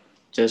night,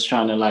 just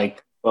trying to like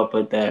keep up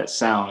with that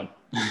sound.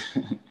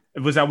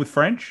 Was that with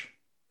French?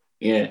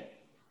 Yeah,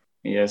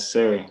 yes,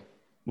 sir.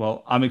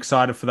 Well, I'm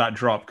excited for that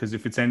drop because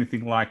if it's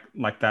anything like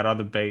that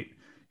other beat,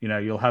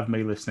 you'll have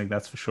me listening,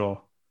 that's for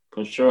sure.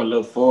 For sure,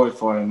 look forward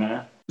for it,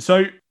 man.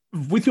 So,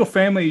 with your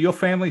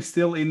family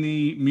still in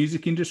the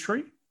music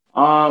industry?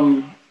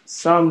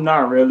 Some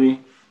not really.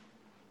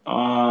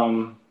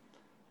 Um,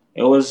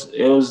 it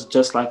was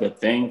just like a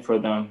thing for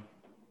them,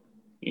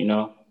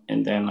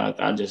 and then like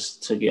I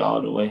just took it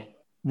all the way.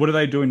 What are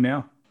they doing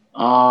now?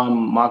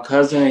 My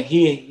cousin,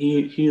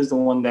 he's the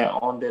one that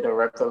owned it, a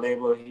record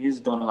label. He's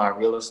doing a lot of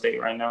real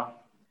estate right now.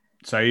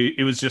 So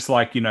it was just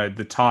like,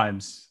 the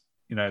times,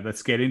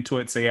 let's get into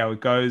it, see how it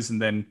goes,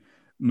 and then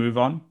move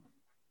on.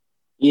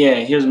 Yeah,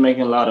 he was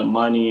making a lot of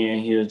money,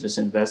 and he was just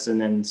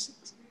investing in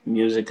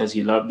music because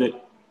he loved it.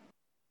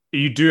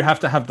 You do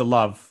have to have the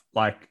love.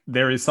 Like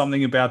there is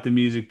something about the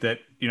music that,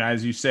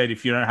 as you said,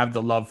 if you don't have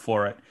the love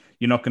for it,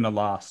 you're not going to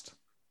last.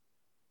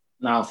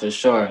 Nah, for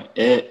sure.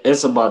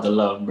 It's about the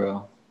love,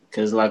 bro.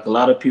 Cause like a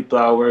lot of people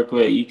I work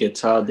with, you could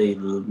tell they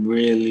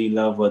really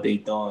love what they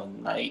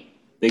doing. Like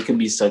they could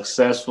be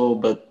successful,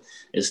 but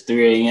it's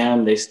 3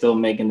 a.m. They still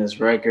making this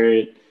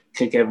record,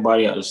 kick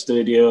everybody out of the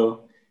studio,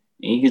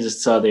 and you can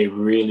just tell they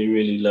really,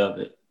 really love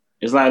it.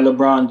 It's like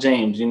LeBron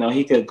James,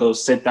 he could go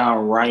sit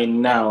down right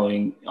now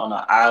and on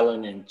an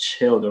island and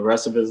chill the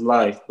rest of his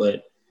life,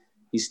 but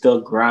he's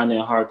still grinding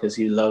hard because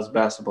he loves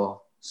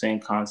basketball. Same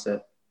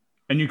concept.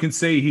 And you can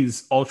see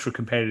he's ultra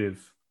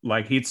competitive.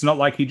 Like it's not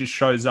like he just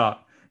shows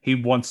up. he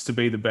wants to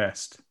be the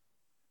best.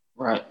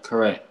 Right,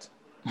 correct.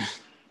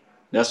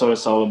 That's what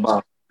it's all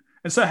about.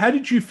 And so how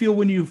did you feel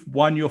when you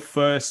won your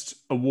first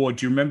award?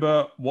 Do you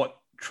remember what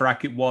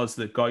track it was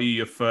that got you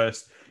your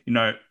first,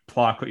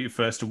 plaque or your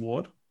first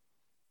award?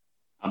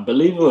 I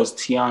believe it was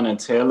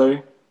Teyana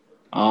Taylor.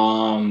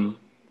 Um,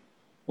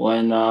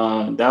 when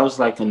that was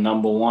like a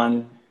number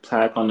one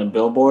plaque on the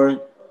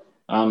Billboard.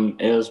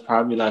 It was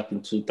probably like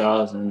in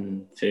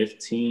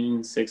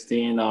 2015,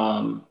 16.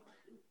 Her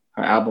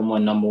album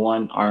went number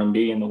one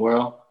R&B in the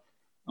world.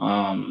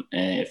 And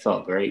it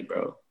felt great,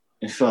 bro.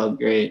 It felt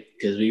great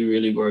because we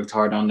really worked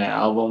hard on that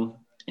album.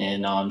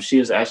 And she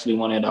was actually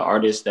one of the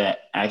artists that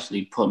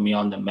actually put me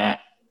on the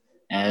map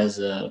as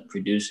a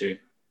producer.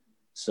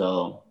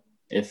 So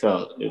it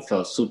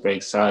felt super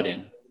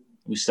exciting.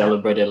 We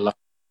celebrated a lot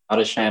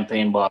of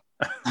champagne bottles.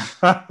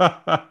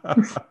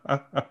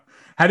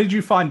 How did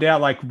you find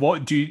out? Like,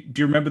 what do you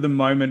remember the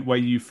moment where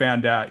you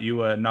found out you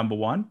were number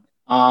one?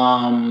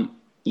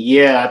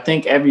 Yeah, I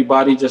think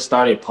everybody just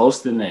started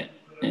posting it.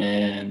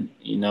 And,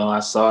 I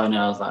saw it and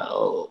I was like,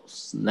 oh,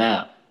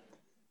 snap.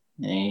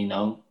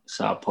 And,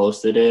 so I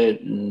posted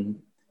it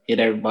and hit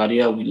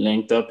everybody up. We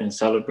linked up and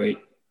celebrate.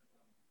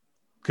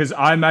 Because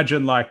I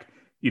imagine, like,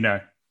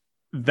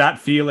 that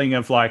feeling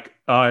of like,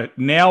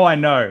 now I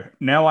know.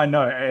 Now I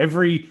know.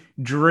 Every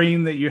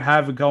dream that you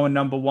have of going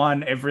number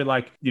one, every,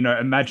 like,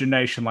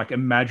 imagination, like,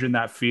 imagine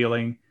that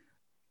feeling.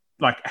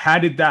 Like, how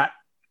did that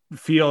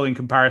feel in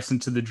comparison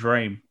to the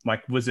dream?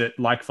 Like, was it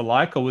like for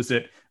like, or was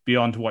it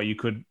beyond what you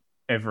could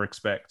ever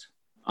expect?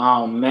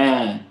 Oh,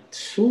 man.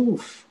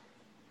 Oof.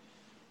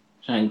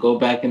 Trying to go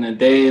back in the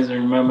days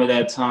and remember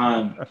that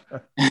time.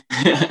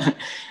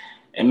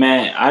 And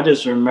man, I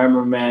just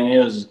remember, man,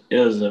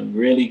 it was a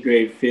really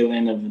great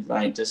feeling of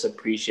like just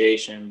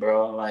appreciation,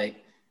 bro.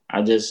 Like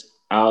I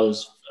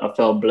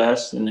felt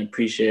blessed and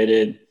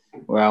appreciated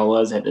where I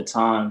was at the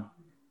time,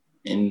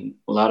 and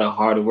a lot of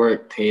hard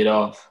work paid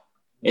off.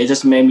 It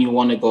just made me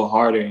want to go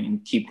harder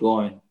and keep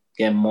going,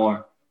 get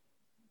more.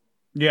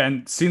 Yeah,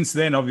 and since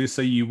then,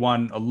 obviously, you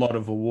won a lot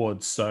of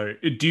awards. So,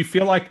 do you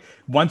feel like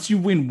once you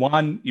win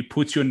one, you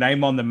put your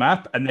name on the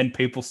map, and then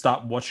people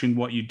start watching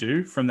what you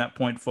do from that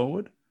point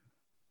forward?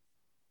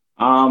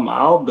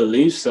 I'll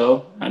believe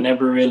so. I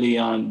never really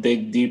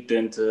dig deep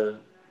into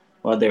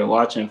what they're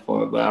watching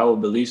for, but I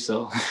would believe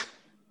so.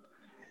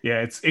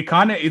 Yeah,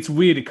 it's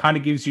weird. It kind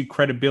of gives you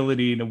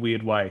credibility in a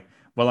weird way.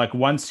 But like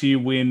once you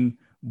win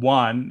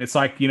one, it's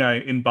like,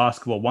 in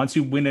basketball, once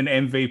you win an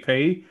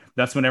MVP,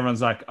 that's when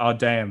everyone's like, oh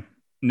damn,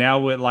 now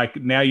we're like,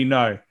 now you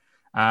know.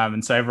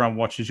 And so everyone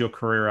watches your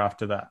career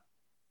after that.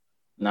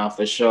 Now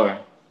for sure.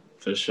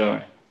 For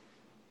sure.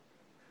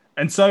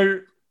 And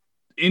so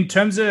in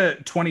terms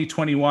of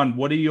 2021,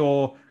 what are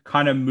your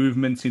kind of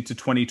movements into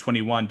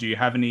 2021? Do you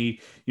have any,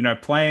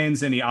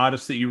 plans, any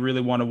artists that you really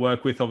want to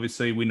work with?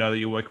 Obviously, we know that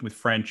you're working with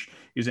French.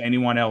 Is there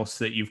anyone else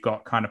that you've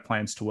got kind of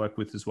plans to work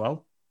with as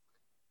well?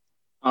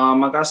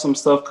 I got some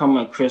stuff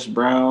coming with Chris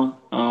Brown.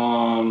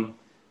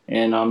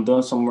 And I'm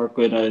doing some work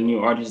with a new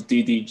artist,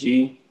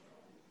 DDG.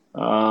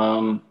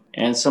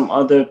 And some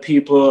other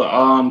people.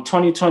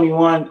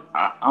 2021,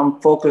 I'm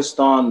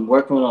focused on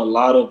working with a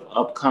lot of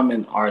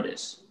upcoming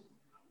artists,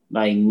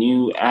 like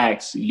new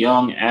acts,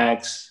 young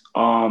acts.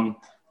 I'm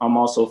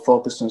also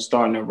focused on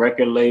starting a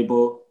record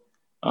label,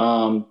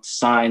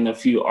 sign a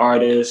few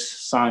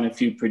artists, sign a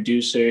few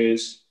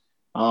producers,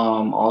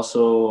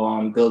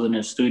 also building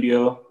a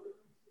studio,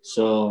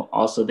 so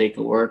also they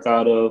could work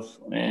out of,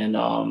 and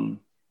I'm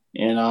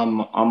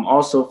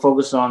also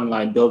focused on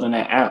like building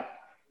an app.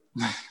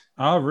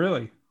 Oh,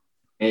 really?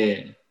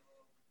 Yeah.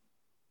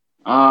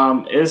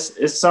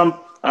 It's some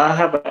I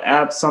have an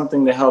app,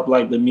 something to help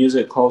like the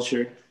music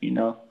culture.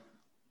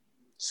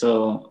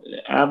 So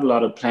I have a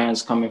lot of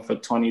plans coming for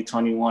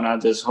 2021. I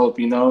just hope,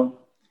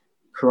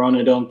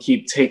 Corona don't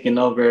keep taking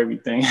over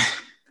everything.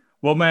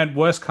 Well, man,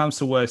 worst comes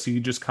to worst, you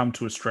can just come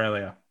to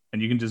Australia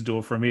and you can just do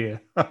it from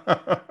here.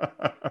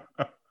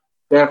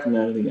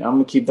 Definitely. I'm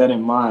gonna keep that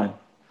in mind.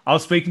 I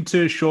was speaking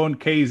to Sean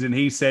Keys and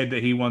he said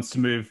that he wants to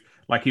move,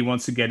 like he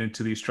wants to get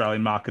into the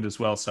Australian market as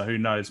well. So who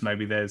knows?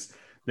 Maybe there's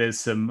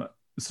some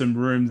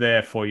room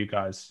there for you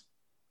guys.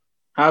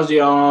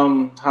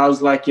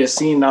 How's like your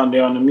scene out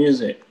there on the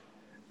music?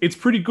 It's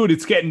pretty good.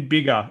 It's getting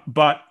bigger,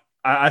 but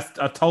I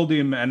told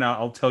him, and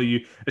I'll tell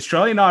you,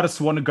 Australian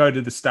artists want to go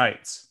to the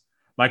States.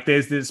 Like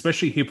there's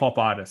especially hip hop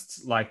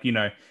artists. Like,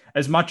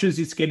 as much as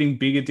it's getting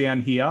bigger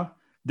down here,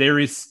 there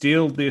is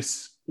still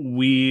this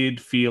weird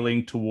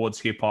feeling towards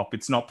hip hop.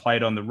 It's not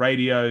played on the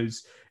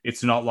radios.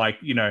 It's not like,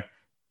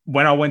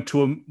 when I went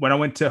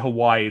to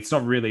Hawaii, it's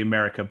not really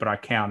America, but I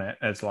count it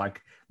as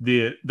like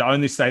the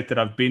only state that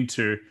I've been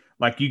to.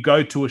 Like you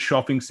go to a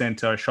shopping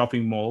center, a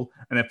shopping mall,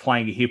 and they're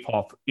playing hip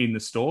hop in the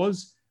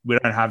stores. We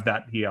don't have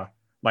that here.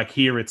 Like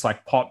here, it's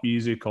like pop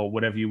music or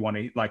whatever you want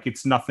to. Like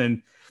it's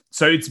nothing.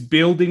 So it's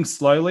building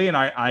slowly, and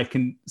I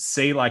can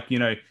see like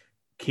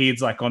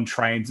kids like on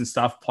trains and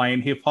stuff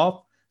playing hip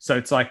hop. So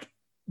it's like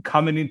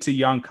coming into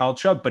young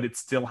culture, but it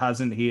still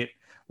hasn't hit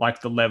like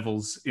the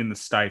levels in the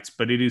States.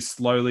 But it is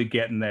slowly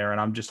getting there,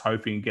 and I'm just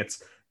hoping it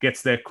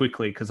gets there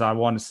quickly because I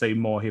want to see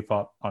more hip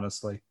hop,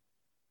 honestly.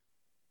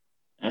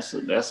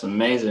 That's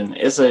amazing.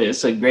 It's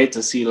a great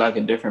to see like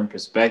a different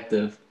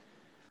perspective.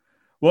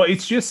 Well,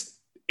 it's just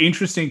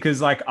interesting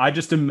because like I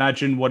just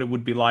imagine what it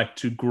would be like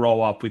to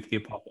grow up with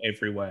hip hop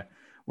everywhere.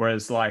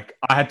 Whereas like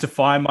I had to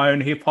find my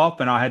own hip hop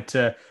and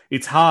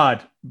it's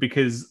hard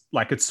because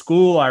like at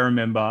school, I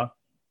remember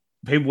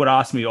people would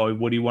ask me, "Oh,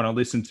 what do you want to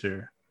listen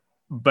to?"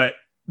 But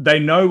they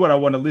know what I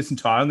want to listen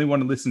to. I only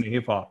want to listen to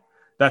hip hop.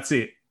 That's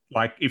it.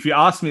 Like if you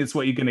ask me, it's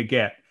what you're going to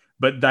get.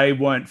 But they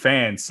weren't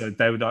fans, so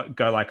they would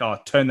go like, "Oh,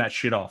 turn that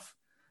shit off."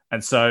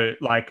 And so,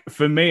 like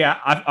for me,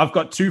 I've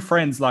got two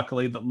friends,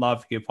 luckily, that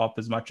love hip hop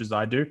as much as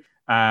I do,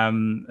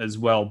 as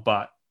well.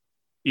 But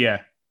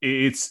yeah,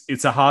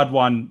 it's a hard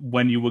one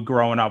when you were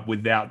growing up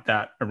without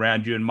that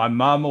around you. And my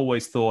mum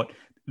always thought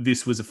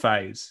this was a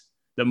phase.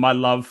 That my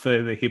love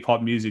for the hip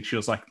hop music, she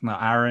was like, "No,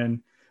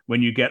 Aaron,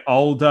 when you get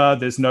older,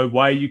 there's no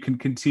way you can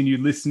continue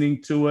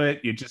listening to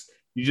it. You're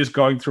just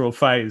going through a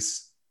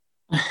phase."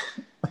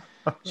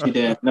 She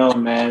didn't know,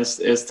 man.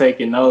 It's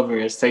taking over.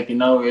 It's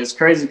taking over. It's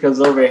crazy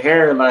because over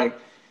here, like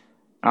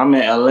I'm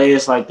in LA,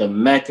 it's like the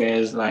Mecca.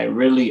 It's like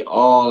really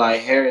all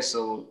like here.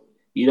 So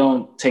you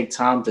don't take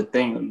time to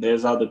think.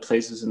 There's other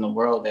places in the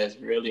world that's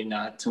really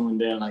not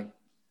tuned in like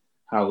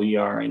how we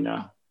are right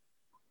now.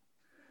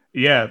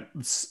 Yeah,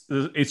 it's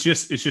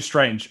just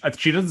strange.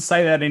 She doesn't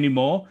say that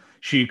anymore.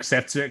 She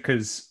accepts it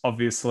because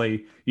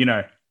obviously,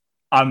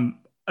 I'm.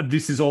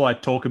 This is all I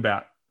talk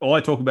about. All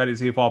I talk about is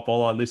hip hop.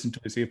 All I listen to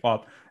is hip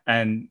hop,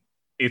 and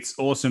it's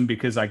awesome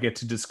because I get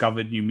to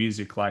discover new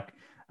music. Like,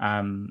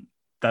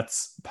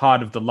 that's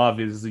part of the love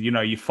is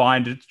you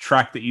find a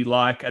track that you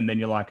like, and then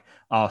you're like,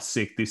 oh,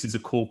 sick. This is a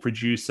cool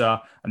producer,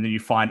 and then you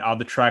find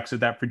other tracks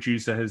that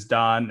producer has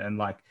done, and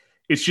like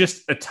it's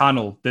just a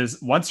tunnel.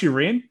 Once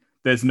you're in,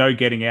 there's no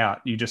getting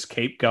out. You just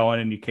keep going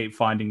and you keep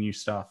finding new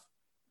stuff.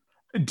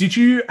 Did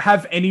you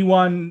have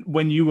anyone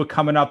when you were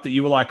coming up that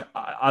you were like,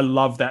 I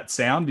love that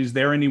sound? Is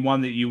there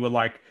anyone that you were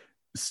like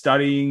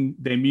studying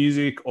their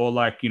music or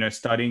like,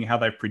 studying how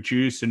they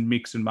produce and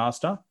mix and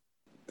master?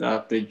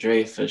 Dr.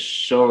 Dre for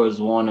sure is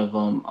one of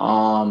them.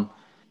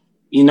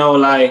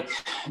 Like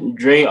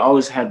Dre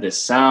always had the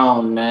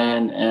sound,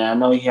 man, and I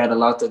know he had a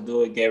lot to do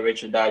with Get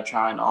Rich or Die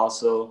Trying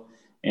also.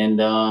 And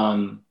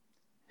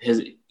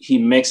he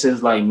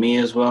mixes like me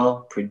as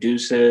well,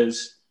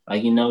 produces,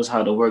 like he knows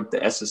how to work the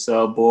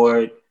SSL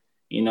board.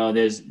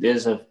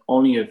 There's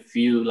only a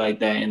few like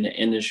that in the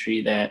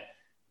industry that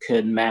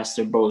could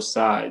master both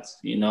sides.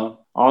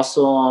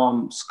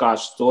 Also, Scott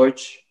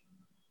Storch,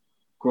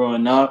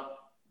 growing up,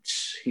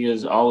 he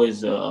was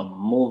always a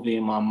movie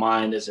in my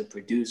mind as a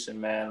producer,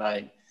 man.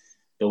 Like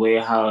the way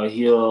how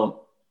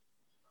he'll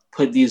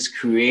put these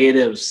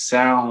creative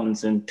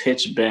sounds and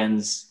pitch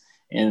bends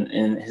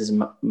in his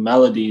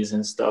melodies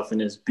and stuff in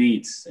his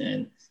beats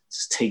and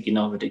just taking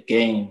over the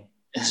game.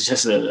 It's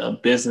just a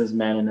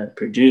businessman and a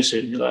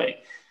producer.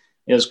 Like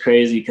it was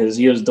crazy because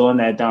he was doing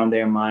that down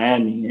there in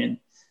Miami, and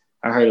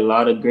I heard a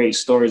lot of great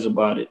stories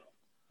about it.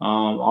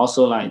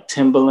 Also like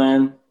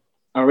Timbaland.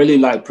 I really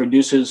like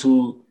producers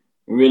who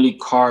really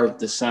carved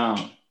the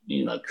sound,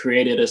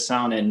 created a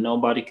sound that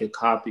nobody could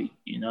copy,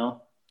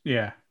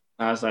 Yeah.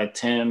 Guys like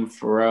Tim,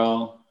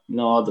 Pharrell,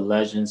 all the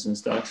legends and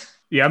stuff.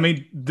 Yeah, I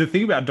mean, the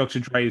thing about Dr.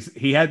 Dre is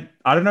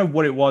I don't know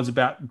what it was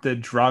about the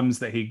drums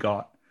that he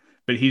got,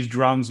 but his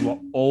drums were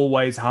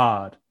always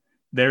hard.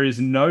 There is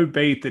no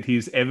beat that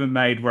he's ever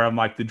made where I'm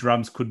like, the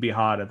drums could be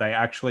harder. They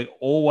actually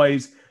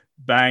always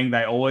bang.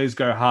 They always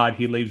go hard.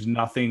 He leaves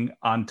nothing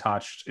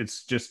untouched.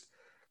 It's just,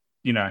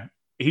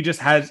 he just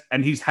has,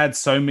 and he's had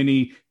so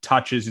many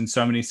touches in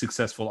so many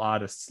successful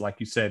artists. Like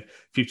you said,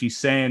 50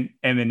 Cent,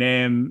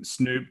 Eminem,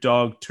 Snoop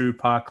Dogg,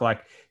 Tupac,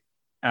 like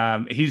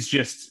he's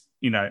just,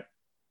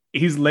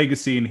 his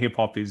legacy in hip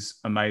hop is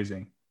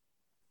amazing.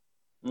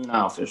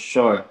 No, for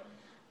sure.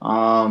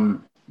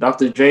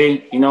 Dr.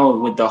 Dre,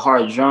 with the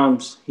hard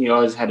drums, he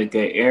always had a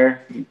good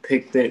ear. He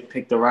picked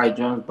the right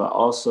drums, but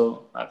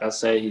also, like I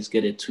said, he's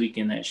good at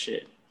tweaking that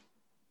shit.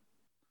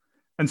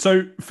 And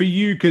so for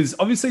you, because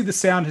obviously the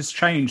sound has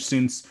changed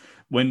since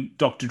when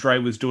Dr. Dre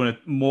was doing it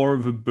more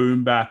of a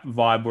boom bap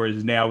vibe,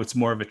 whereas now it's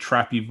more of a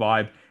trappy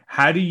vibe.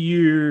 How do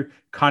you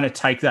kind of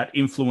take that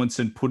influence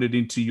and put it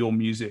into your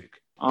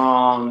music?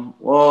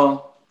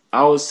 Well,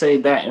 I would say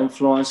that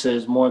influence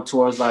is more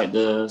towards like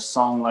the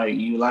song like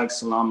You Like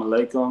Salam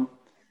Alaikum.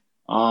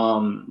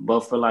 But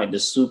for like the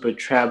super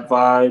trap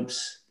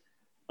vibes,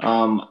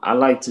 I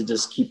like to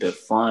just keep it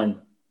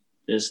fun.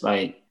 Just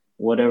like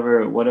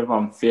whatever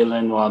I'm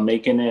feeling while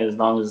making it, as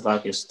long as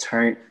like it's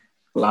turned,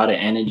 a lot of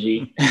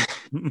energy.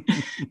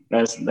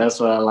 That's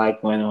what I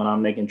like when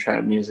I'm making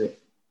trap music.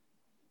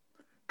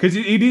 Because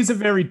it is a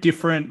very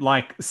different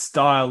like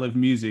style of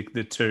music,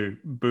 the two,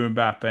 boom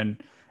bap and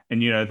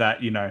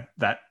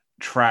that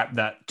trap,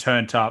 that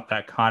turned up,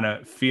 that kind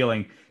of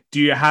feeling. Do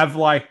you have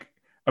like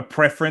a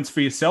preference for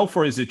yourself,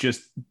 or is it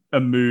just a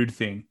mood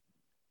thing?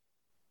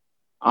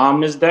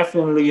 It's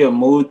definitely a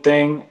mood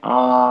thing.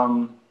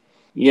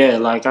 Yeah,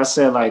 like I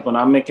said, like when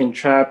I'm making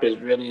trap,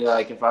 it's really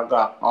like if I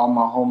got all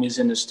my homies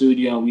in the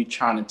studio and we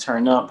trying to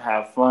turn up,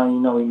 have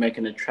fun, we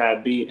making a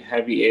trap beat,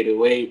 heavy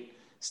 808,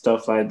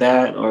 stuff like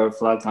that. Or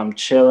if like I'm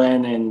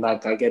chilling and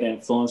like I get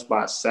influenced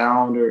by a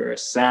sound or a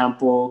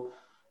sample,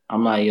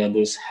 I'm like, yo,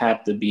 this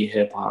have to be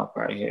hip hop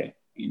right here,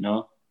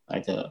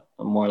 like a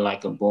more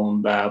like a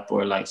boom bap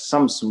or like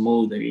some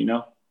smoother.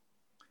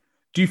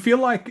 Do you feel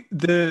like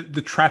the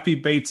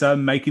trappy beats are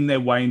making their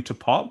way into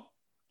pop?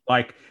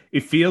 Like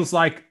it feels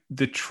like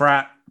the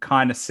trap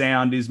kind of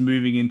sound is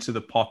moving into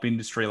the pop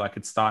industry, like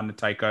it's starting to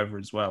take over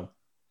as well.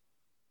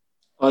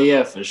 Oh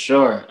yeah, for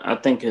sure. I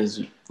think it's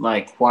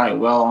like quite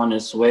well on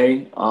its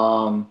way.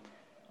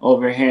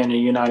 Over here in the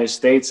United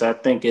States, I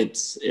think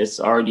it's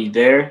already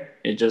there.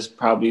 It just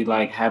probably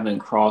like haven't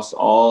crossed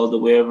all the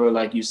way over.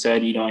 Like you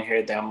said, you don't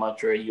hear that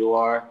much where you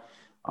are.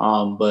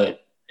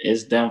 But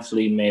it's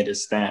definitely made a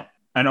stamp.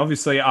 And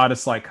obviously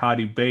artists like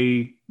Cardi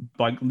B,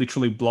 like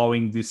literally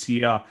blowing this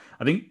year.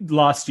 I think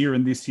last year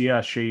and this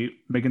year,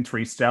 Megan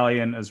Thee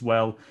Stallion as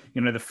well.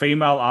 The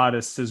female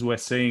artists as we're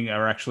seeing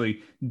are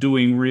actually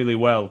doing really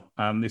well.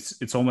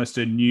 It's almost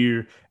a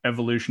new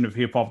evolution of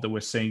hip hop that we're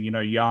seeing.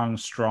 Young,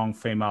 strong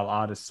female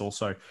artists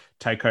also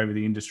take over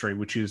the industry,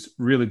 which is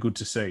really good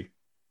to see.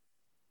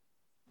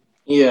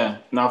 Yeah,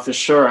 now for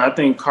sure. I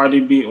think Cardi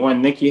B,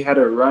 when Nicki had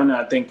her run,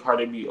 I think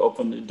Cardi B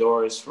opened the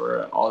doors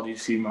for all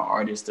these female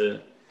artists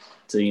to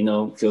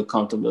feel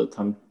comfortable to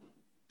come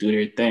do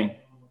their thing.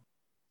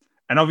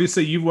 And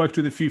obviously, you've worked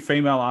with a few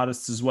female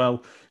artists as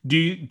well. Do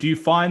you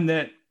find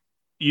that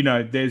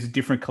there's a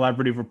different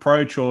collaborative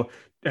approach, or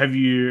have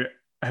you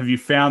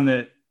found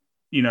that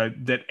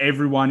that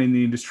everyone in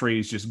the industry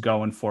is just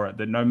going for it?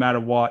 That no matter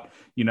what,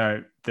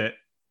 that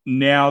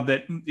now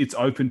that it's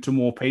open to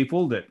more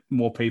people, that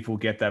more people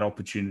get that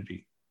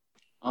opportunity.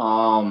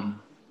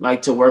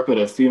 Like to work with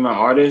a female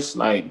artist,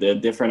 like the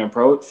different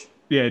approach.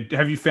 Yeah,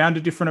 have you found a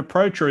different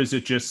approach, or is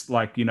it just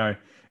like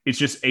it's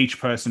just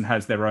each person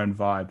has their own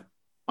vibe?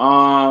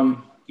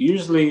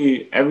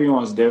 Usually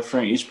everyone's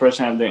different. Each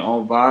person has their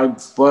own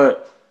vibe,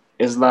 but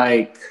it's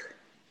like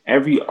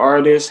every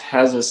artist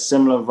has a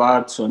similar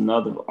vibe to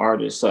another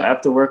artist. So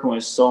after working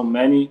with so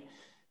many,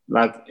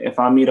 like if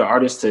I meet an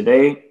artist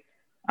today,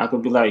 I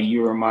could be like,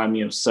 you remind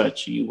me of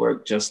such. You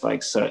work just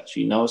like such.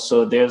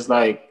 So there's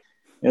like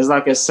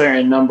a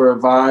certain number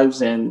of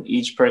vibes, and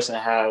each person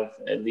have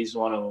at least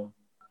one of them.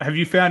 Have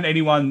you found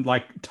anyone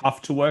like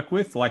tough to work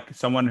with, like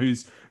someone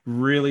who's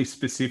really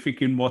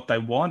specific in what they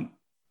want?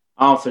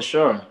 Oh, for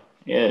sure.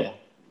 Yeah.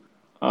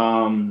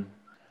 Um,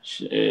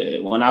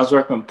 when I was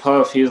working with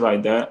Puff, he was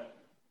like that.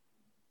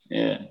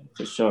 Yeah,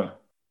 for sure.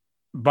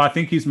 But I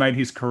think he's made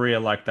his career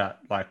like that,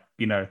 like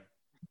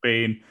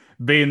being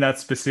being that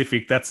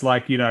specific. That's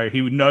like he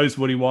knows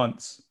what he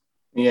wants.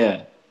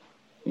 Yeah,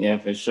 yeah,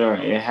 for sure.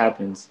 It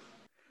happens.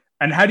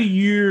 And how do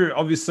you,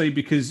 obviously,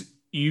 because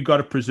you got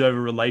to preserve a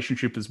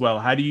relationship as well,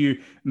 how do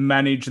you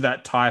manage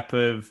that type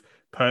of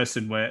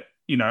person where,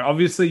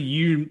 obviously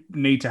you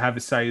need to have a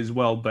say as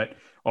well, but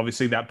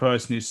obviously that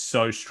person is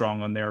so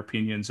strong on their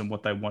opinions and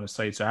what they want to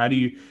say. So how do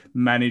you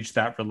manage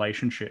that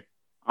relationship?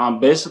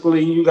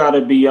 Basically, you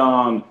gotta be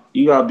on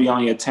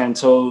your 10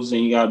 toes,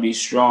 and you gotta be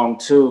strong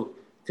too,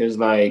 because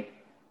like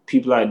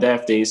people like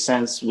that, if they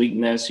sense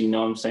weakness, you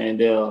know what I'm saying,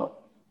 they'll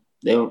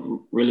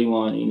really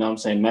want, you know what I'm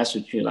saying, mess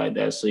with you like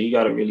that. So you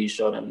gotta really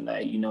show them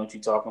that you know what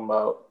you're talking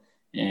about,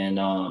 and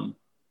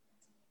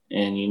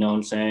you know what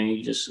I'm saying,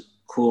 you just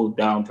cool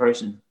down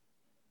person.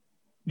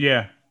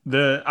 Yeah.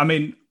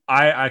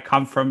 I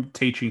come from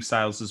teaching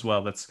sales as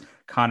well. That's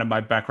kind of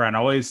my background. I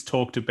always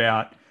talked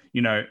about,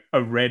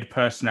 a red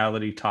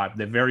personality type.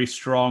 They're very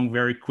strong,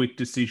 very quick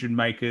decision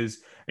makers,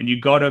 and you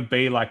got to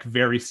be like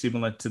very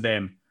similar to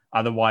them.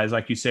 Otherwise,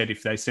 like you said,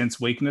 if they sense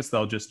weakness,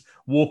 they'll just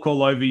walk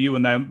all over you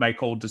and they'll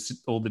make all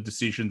the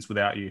decisions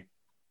without you.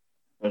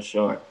 For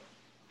sure.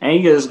 And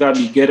you just gotta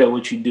be good at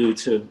what you do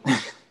too.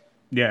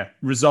 Yeah,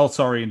 results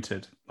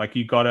oriented. Like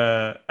you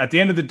gotta, at the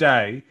end of the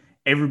day,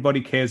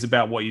 everybody cares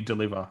about what you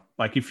deliver.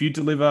 Like if you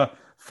deliver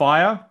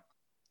fire,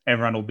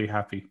 everyone will be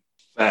happy.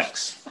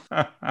 Facts.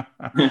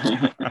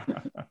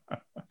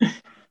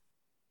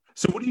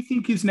 So what do you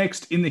think is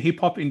next in the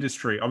hip hop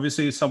industry?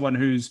 Obviously, as someone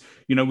who's,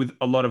 with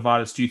a lot of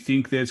artists, do you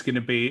think there's going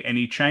to be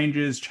any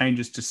changes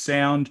to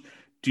sound?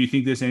 Do you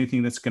think there's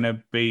anything that's going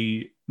to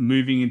be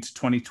moving into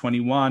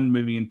 2021,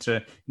 moving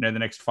into, the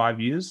next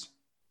 5 years?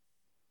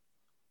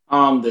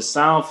 The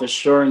sound for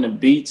sure and the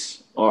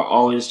beats are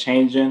always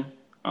changing.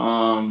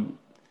 Um,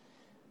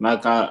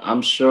 like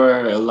I'm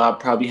sure a lot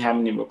probably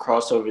haven't even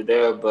crossed over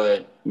there,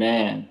 but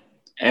man,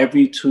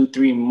 every 2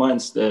 3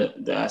 months the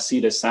I see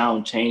the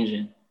sound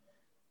changing.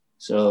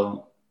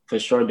 So for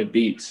sure the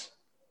beats.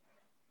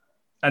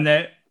 And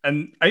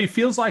it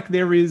feels like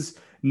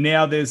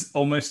there's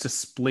almost a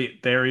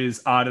split. There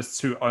is artists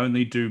who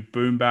only do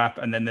boom bap,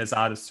 and then there's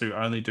artists who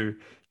only do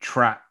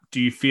trap. Do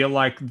you feel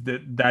like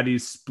that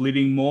is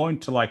splitting more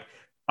into like,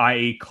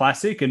 i.e.,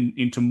 classic, and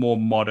into more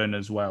modern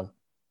as well?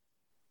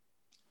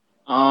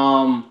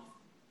 Um,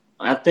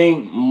 I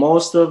think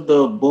most of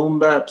the boom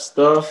bap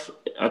stuff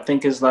I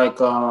think it's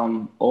like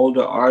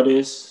older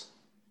artists,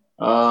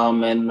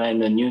 and then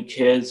the new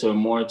kids are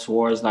more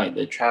towards like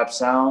the trap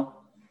sound.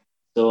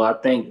 So I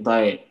think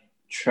like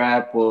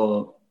trap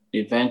will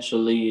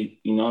eventually,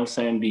 you know what I'm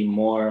saying, be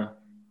more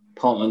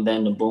potent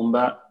than the boom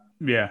bap.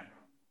 Yeah.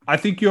 I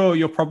think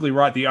you're probably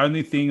right. The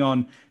only thing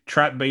on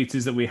trap beats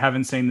is that we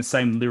haven't seen the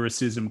same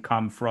lyricism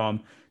come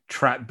from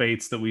trap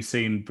beats that we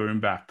see in boom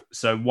bap.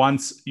 So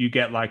once you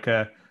get like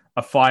a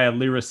fire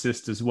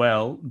lyricist as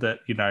well that,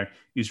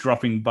 is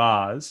dropping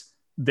bars,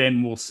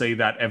 then we'll see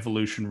that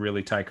evolution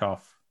really take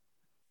off.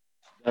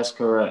 That's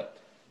correct.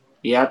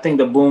 Yeah, I think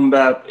the boom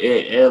bap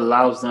it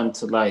allows them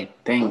to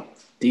like think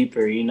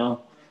deeper, you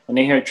know. When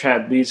they hear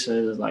trap beats,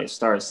 it's like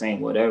start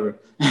saying whatever.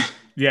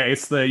 Yeah,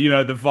 it's the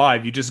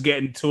vibe. You just get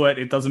into it.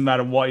 It doesn't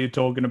matter what you're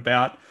talking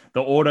about.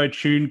 The auto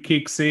tune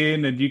kicks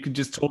in, and you can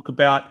just talk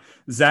about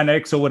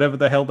Xanax or whatever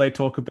the hell they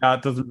talk about.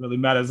 It doesn't really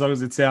matter as long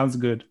as it sounds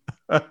good.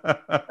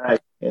 Right.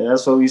 Yeah,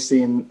 that's what we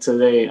see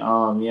today.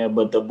 Yeah,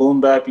 but the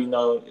boom bap, you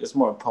know, it's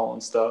more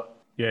potent stuff.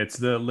 Yeah, it's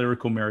the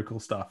lyrical miracle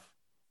stuff.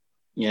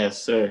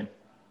 Yes, sir.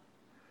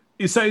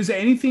 So, is there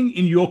anything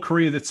in your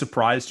career that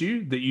surprised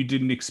you that you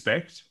didn't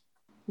expect?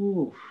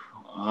 Ooh.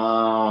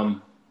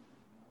 Um,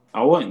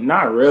 I wouldn't.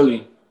 Not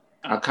really.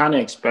 I kind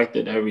of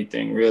expected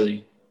everything,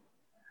 really.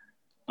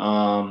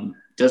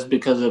 Just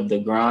because of the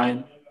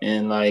grind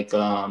and like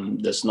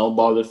the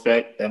snowball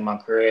effect that my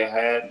career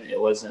had. It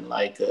wasn't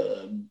like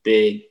a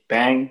big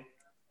bang.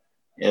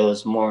 It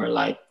was more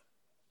like,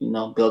 you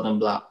know, building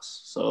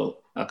blocks. So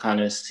I kind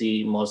of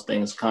see most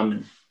things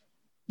coming.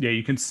 Yeah,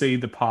 you can see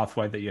the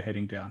pathway that you're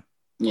heading down.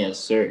 Yes,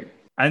 sir.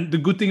 And the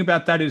good thing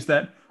about that is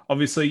that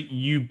obviously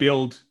you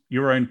build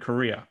your own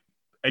career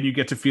and you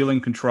get to feel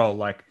in control.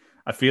 Like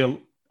I feel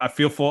I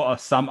feel for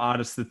some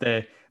artists that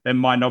they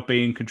might not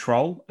be in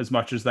control as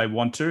much as they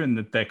want to, and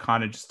that they're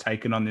kind of just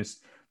taken on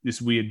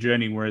this weird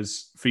journey.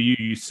 Whereas for you,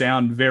 you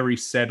sound very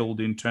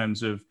settled in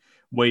terms of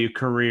where your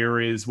career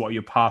is, what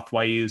your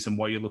pathway is, and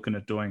what you're looking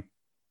at doing.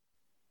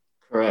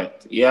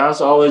 Correct. Yeah, I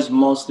was always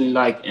mostly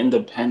like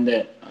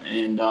independent,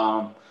 and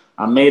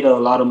I made a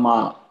lot of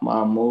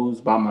my moves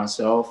by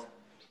myself.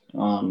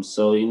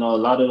 So you know, a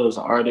lot of those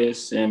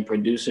artists and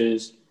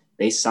producers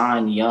they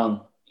sign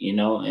young, you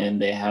know,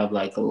 and they have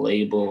like a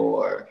label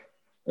or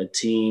a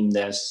team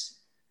that's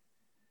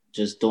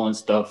just doing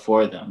stuff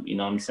for them. You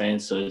know what I'm saying?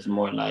 So it's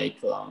more like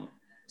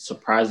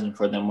surprising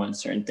for them when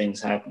certain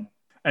things happen.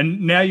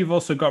 And now you've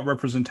also got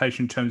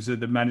representation in terms of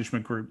the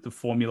management group, the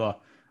formula.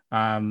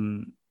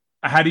 Um,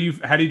 how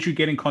did you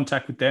get in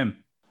contact with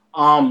them?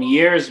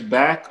 Years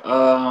back,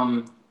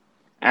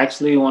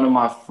 actually, one of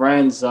my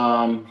friends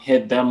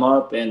hit them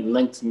up and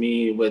linked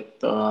me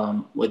with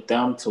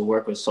them to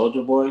work with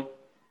Soldier Boy.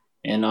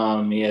 And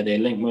yeah, they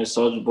linked me with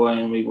Soldier Boy,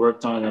 and we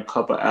worked on a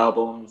couple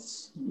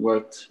albums.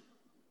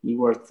 We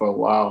worked for a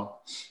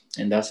while,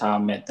 and that's how I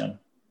met them.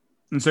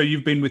 And so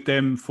you've been with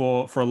them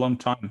for a long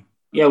time.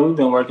 Yeah, we've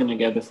been working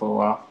together for a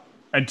while.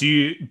 And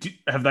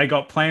have they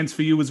got plans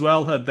for you as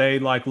well? Are they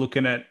like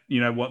looking at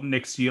what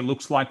next year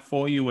looks like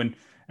for you and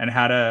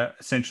how to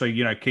essentially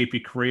keep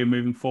your career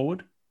moving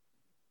forward?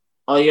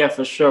 Oh yeah,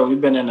 for sure.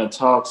 We've been in the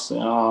talks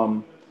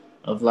of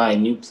like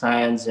new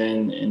plans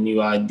and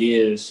new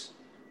ideas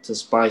to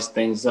spice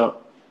things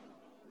up.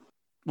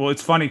 Well,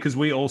 it's funny because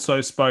we also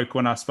spoke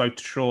when I spoke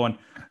to Sean.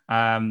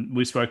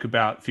 We spoke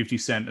about 50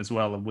 Cent as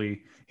well, and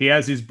he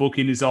has his book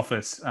in his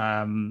office.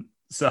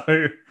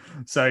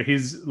 So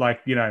he's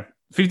like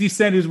 50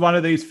 Cent is one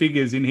of these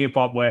figures in hip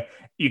hop where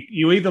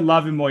you either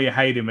love him or you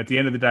hate him. At the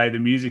end of the day, the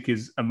music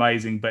is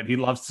amazing, but he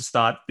loves to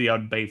start the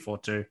odd beef or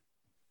two.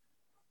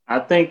 I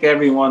think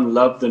everyone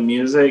loved the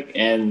music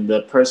and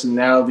the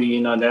personality.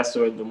 You know, that's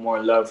where the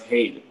more love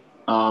hate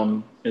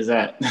is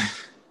at.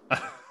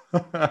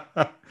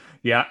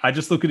 Yeah, I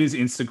just look at his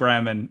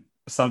Instagram and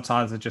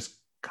sometimes I just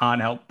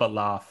can't help but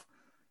laugh.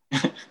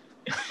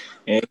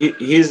 And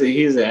he's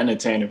an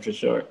entertainer for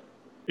sure.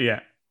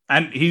 Yeah.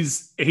 And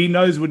he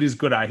knows what he's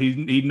good at.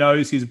 He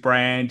knows his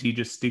brand, he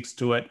just sticks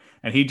to it,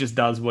 and he just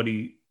does what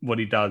he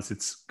does.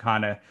 It's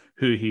kind of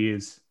who he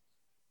is.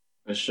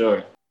 For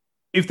sure.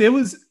 If there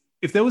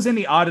was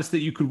any artist that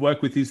you could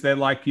work with, is there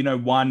like,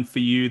 one for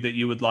you that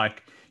you would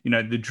like,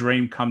 the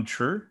dream come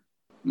true?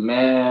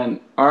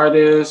 Man,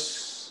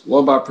 artists. What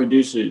about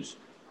producers?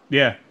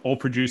 Yeah, or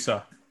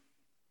producer.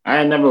 I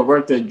ain't never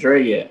worked with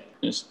Dre yet.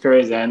 It's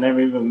crazy. I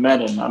never even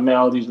met him. I met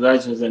all these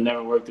legends that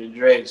never worked with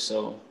Dre,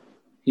 so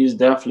he's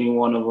definitely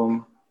one of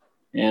them.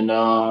 And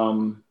uh,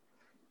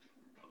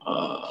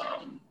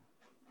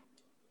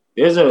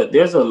 there's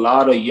a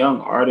lot of young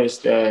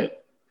artists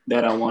that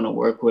I want to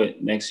work with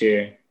next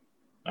year.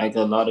 Like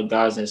a lot of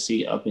guys that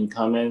see up and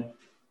coming.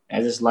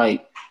 I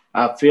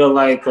feel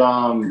like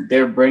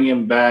they're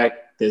bringing back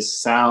this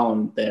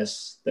sound that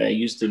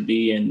used to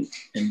be in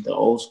the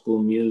old school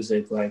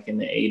music, like in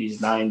the 80s,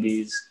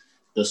 90s,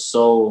 the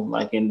soul,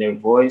 like in their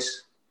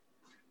voice.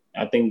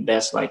 I think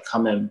that's like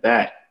coming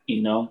back,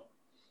 you know?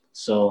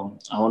 So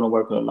I want to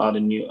work with a lot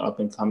of new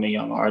up and coming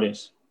young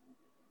artists.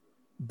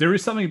 There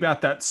is something about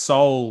that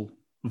soul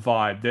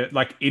vibe that,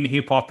 like in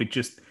hip hop, it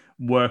just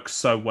works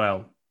so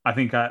well. I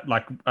think,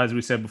 like as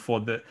we said before,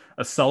 that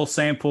a soul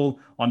sample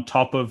on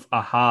top of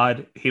a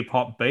hard hip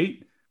hop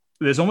beat,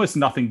 there's almost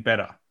nothing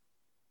better.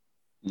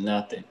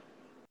 Nothing.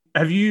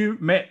 Have you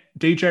met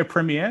DJ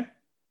Premier?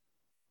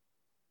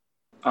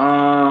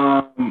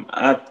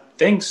 I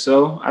think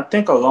so. I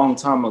think a long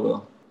time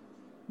ago,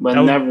 but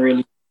never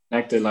really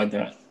connected like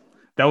that.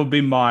 That would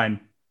be mine.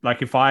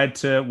 Like if I had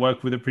to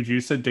work with a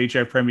producer,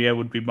 DJ Premier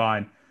would be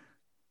mine.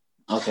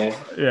 Okay.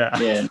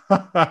 Yeah.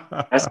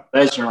 That's a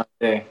legend right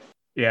there.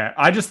 Yeah,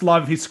 I just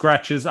love his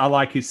scratches. I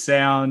like his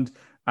sound.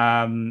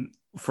 From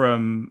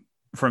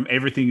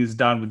everything he's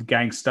done with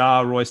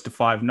Gangstar, Royce to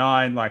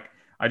 5'9". Like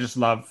I just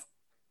love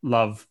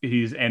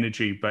his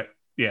energy. But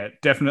yeah,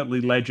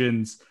 definitely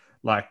legends.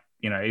 Like,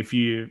 you know, if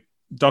you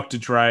Dr.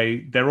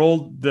 Dre, they're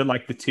all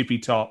the tippy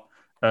top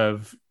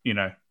of, you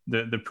know,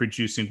 the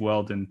producing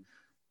world. And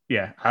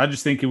yeah, I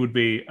just think it would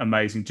be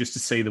amazing just to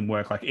see them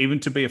work. Like even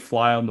to be a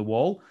fly on the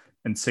wall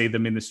and see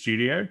them in the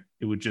studio,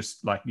 it would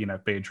just be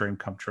a dream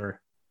come true.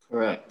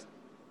 Correct.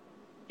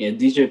 Yeah,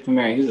 DJ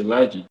Premier, he's a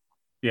legend.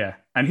 Yeah,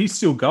 and he's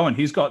still going.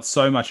 He's got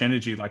so much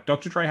energy. Like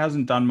Dr. Dre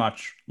hasn't done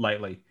much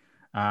lately,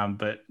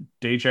 but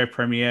DJ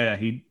Premier,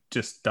 he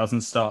just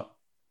doesn't stop.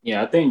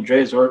 Yeah, I think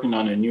Dre's working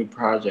on a new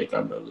project,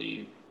 I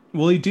believe.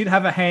 Well, he did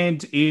have a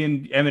hand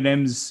in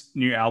Eminem's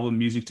new album,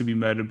 Music to Be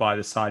Murdered by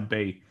the Side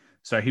B.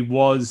 So he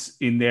was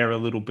in there a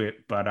little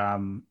bit, but I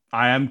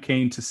am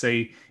keen to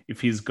see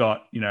if he's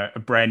got, you know, a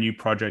brand new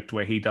project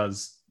where he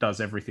does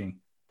everything.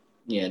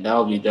 Yeah, that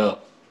would be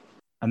dope.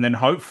 And then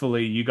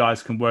hopefully you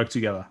guys can work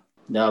together.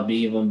 That'll be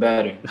even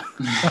better.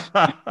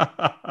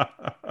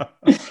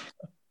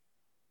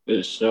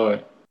 For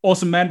sure.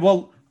 Awesome, man.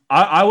 Well,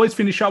 I always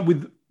finish up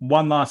with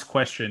one last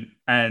question,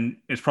 and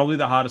it's probably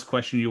the hardest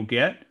question you'll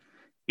get.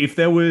 If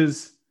there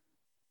was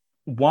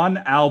one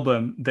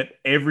album that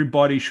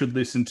everybody should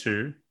listen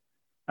to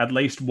at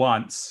least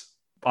once,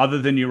 other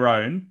than your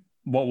own,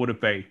 what would it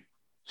be?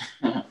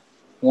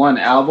 One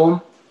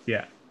album?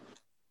 Yeah.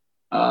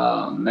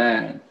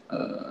 Man.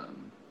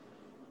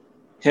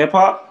 Hip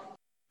hop?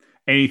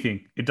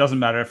 Anything. It doesn't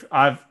matter. If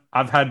I've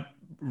had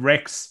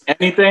Rex.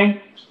 Anything?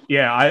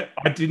 Yeah,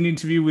 I did an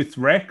interview with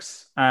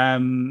Rex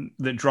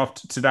that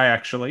dropped today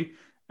actually.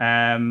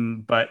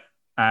 But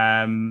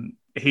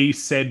he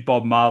said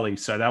Bob Marley,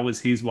 so that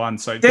was his one.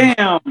 So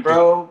damn,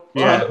 bro.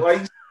 Yeah. Why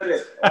you said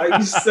it? Why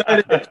you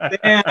said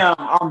it? Damn,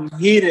 I'm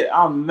heated.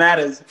 I'm mad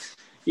as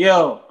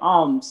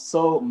I'm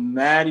so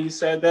mad you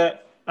said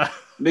that.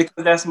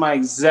 Because that's my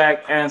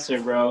exact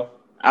answer, bro.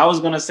 I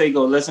was gonna say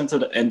go listen to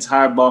the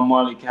entire Bob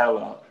Marley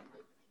catalog.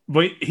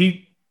 But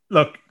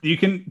you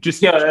can just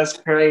that's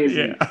crazy.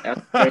 Yeah.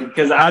 That's crazy.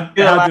 Because how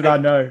did I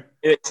know?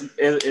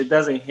 It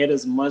doesn't hit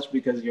as much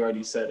because you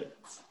already said it.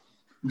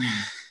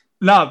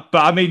 No,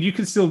 but I mean, you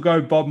can still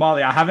go Bob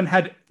Marley. I haven't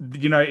had,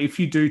 you know, if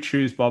you do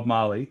choose Bob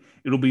Marley,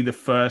 it'll be the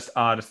first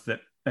artist that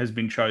has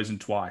been chosen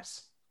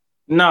twice.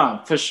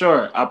 No, for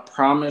sure. I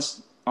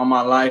promise on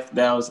my life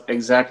that was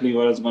exactly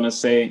what I was gonna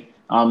say.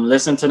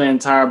 Listen to the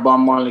entire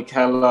Bob Marley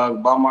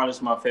catalog. Bob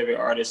Marley's my favorite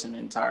artist in the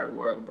entire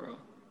world, bro.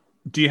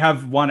 Do you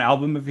have one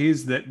album of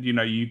his that, you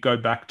know, you go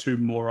back to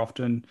more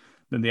often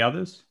than the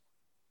others?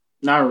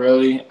 Not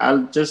really. I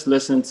just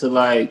listen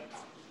to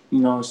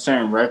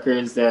certain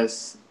records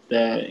that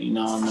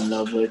I'm in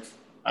love with.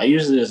 I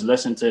usually just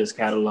listen to his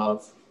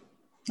catalog,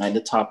 like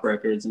the top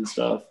records and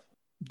stuff.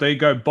 There you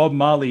go, Bob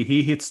Marley.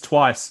 He hits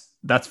twice.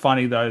 That's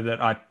funny though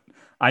that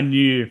I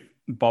knew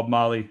Bob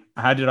Marley.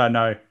 How did I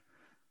know?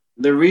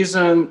 The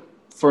reason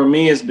for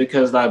me is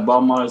because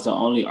Bob Marley is the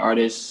only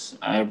artist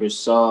I ever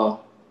saw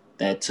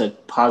that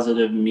took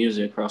positive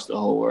music across the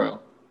whole world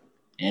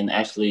and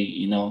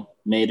actually,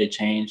 made a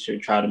change or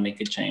try to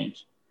make a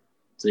change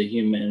to the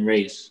human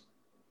race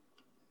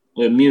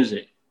with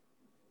music.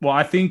 Well,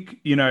 I think,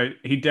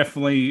 he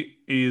definitely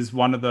is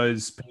one of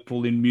those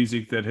people in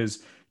music that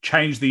has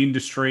changed the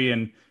industry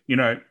and,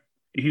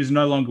 he's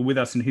no longer with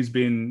us and he's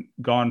been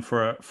gone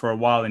for a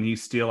while and he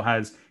still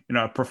has,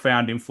 a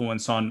profound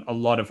influence on a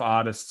lot of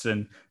artists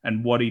and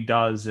what he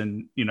does.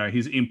 And,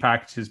 his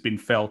impact has been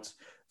felt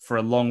for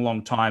a long,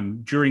 long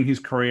time during his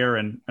career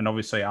and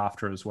obviously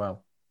after as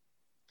well.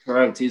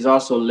 Correct. He's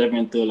also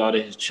living through a lot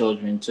of his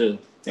children too.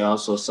 They're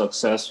also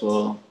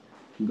successful,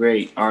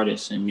 great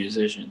artists and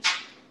musicians.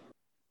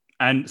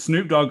 And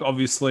Snoop Dogg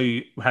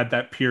obviously had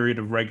that period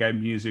of reggae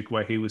music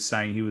where he was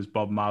saying he was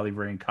Bob Marley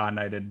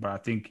reincarnated, but I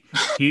think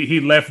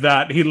he left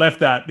that.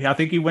 I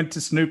think he went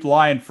to Snoop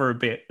Lion for a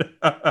bit.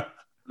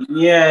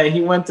 Yeah, he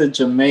went to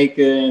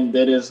Jamaica and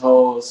did his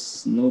whole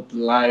Snoop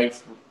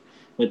life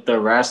with the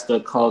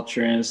Rasta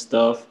culture and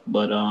stuff.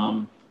 But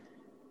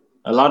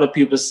a lot of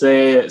people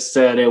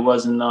said it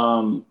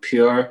wasn't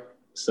pure.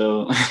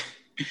 So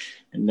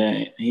and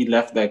then he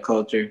left that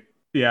culture.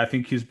 Yeah, I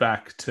think he's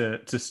back to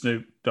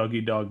Snoop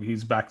Doggy Dogg.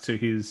 He's back to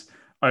his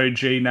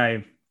OG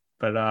name.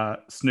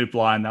 But Snoop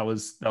Lion, that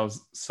was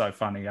so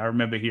funny. I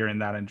remember hearing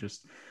that and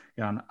just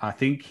I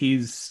think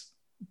he's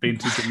been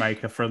to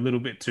Jamaica for a little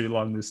bit too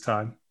long this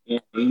time. Yeah,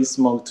 he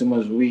smoked too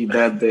much weed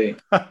that day.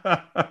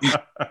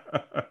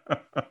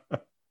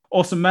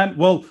 Awesome, man.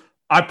 Well,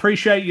 I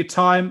appreciate your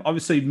time.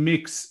 Obviously,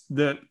 Mixx,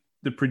 the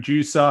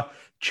producer,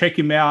 check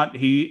him out.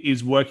 He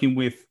is working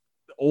with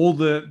all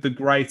the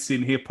greats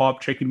in hip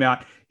hop. Check him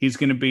out. He's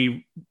going to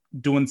be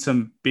doing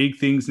some big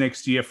things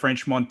next year.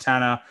 French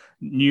Montana,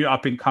 new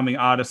up and coming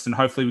artists, and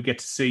hopefully we get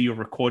to see your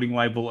recording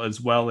label as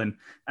well, and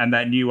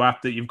that new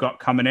app that you've got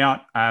coming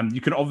out.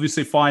 You can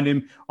obviously find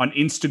him on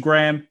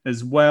Instagram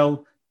as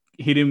well.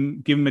 Hit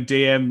him, give him a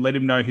DM, let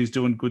him know he's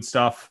doing good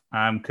stuff.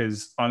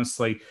 Because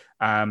honestly,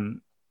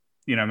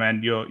 you know,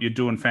 man, you're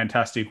doing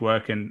fantastic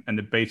work, and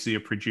the beats that you're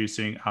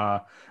producing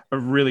are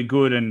really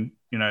good, and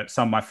you know,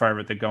 some of my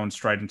favorite. They're going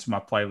straight into my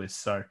playlist.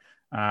 So,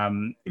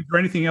 is there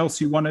anything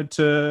else you wanted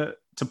to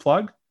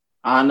plug?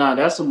 No,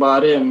 that's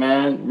about it,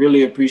 man.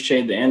 Really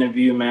appreciate the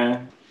interview,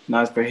 man.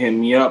 Nice for hitting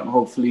me up.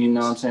 Hopefully, you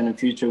know what I'm saying, in the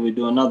future we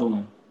do another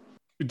one.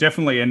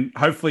 Definitely, and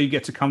hopefully you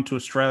get to come to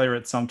Australia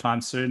at some time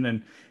soon,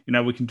 and you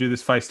know, we can do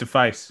this face to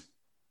face.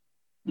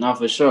 No,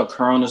 for sure.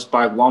 Corona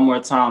spike one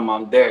more time,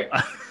 I'm there.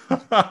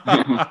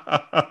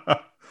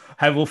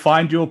 Hey, we'll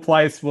find you a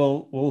place.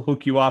 We'll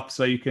hook you up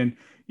so you can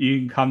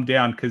come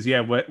down, because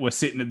yeah, we're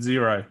sitting at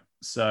 0.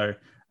 So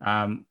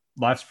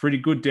life's pretty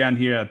good down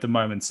here at the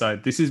moment. So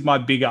this is my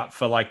big up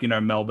for, like, you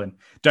know, Melbourne.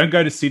 Don't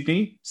go to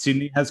Sydney.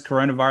 Sydney has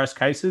coronavirus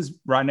cases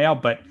right now,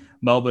 but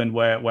Melbourne,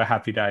 we're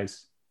happy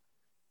days.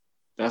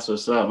 That's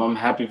what's up. I'm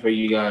happy for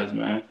you guys,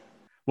 man.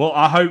 Well,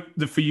 I hope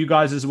that for you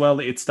guys as well,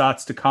 it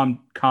starts to calm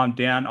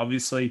down.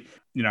 Obviously,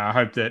 you know, I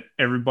hope that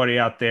everybody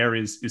out there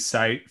is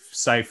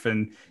safe,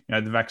 and you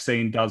know, the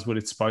vaccine does what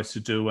it's supposed to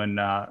do, and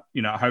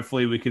you know,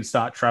 hopefully we can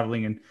start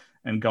traveling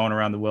and going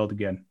around the world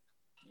again.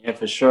 Yeah,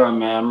 for sure,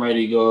 man. I'm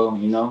ready to go.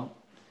 You know,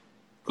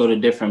 go to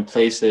different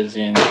places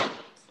and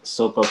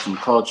soak up some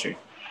culture.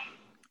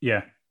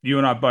 Yeah, you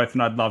and I both,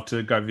 and I'd love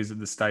to go visit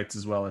the States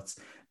as well. It's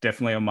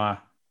definitely on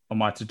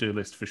my to-do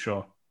list for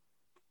sure.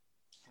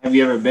 Have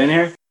you ever been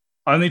here?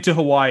 Only to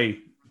Hawaii.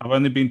 I've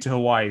only been to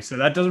Hawaii, so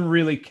that doesn't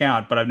really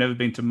count, but I've never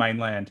been to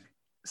mainland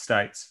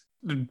states.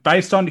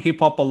 Based on hip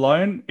hop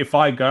alone, if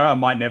I go, I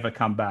might never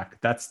come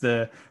back. That's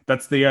the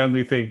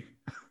only thing.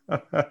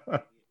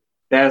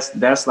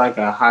 That's like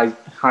a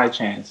high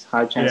chance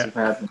of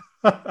happening.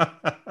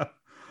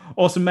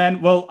 Awesome,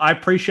 man. Well, I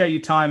appreciate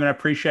your time, and I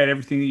appreciate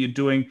everything that you're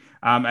doing.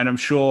 And I'm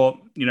sure,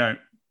 you know,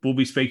 we'll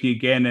be speaking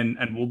again,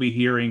 and we'll be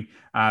hearing,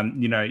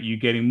 you know, you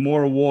getting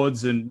more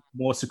awards and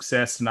more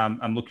success, and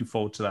I'm looking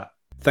forward to that.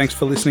 Thanks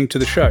for listening to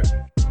the show.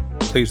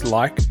 Please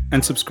like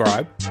and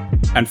subscribe,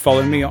 and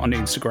follow me on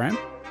Instagram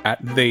at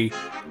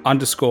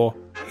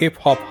 @the_hip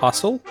hop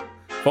hustle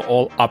for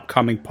all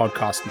upcoming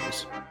podcast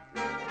news.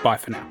 Bye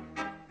for now.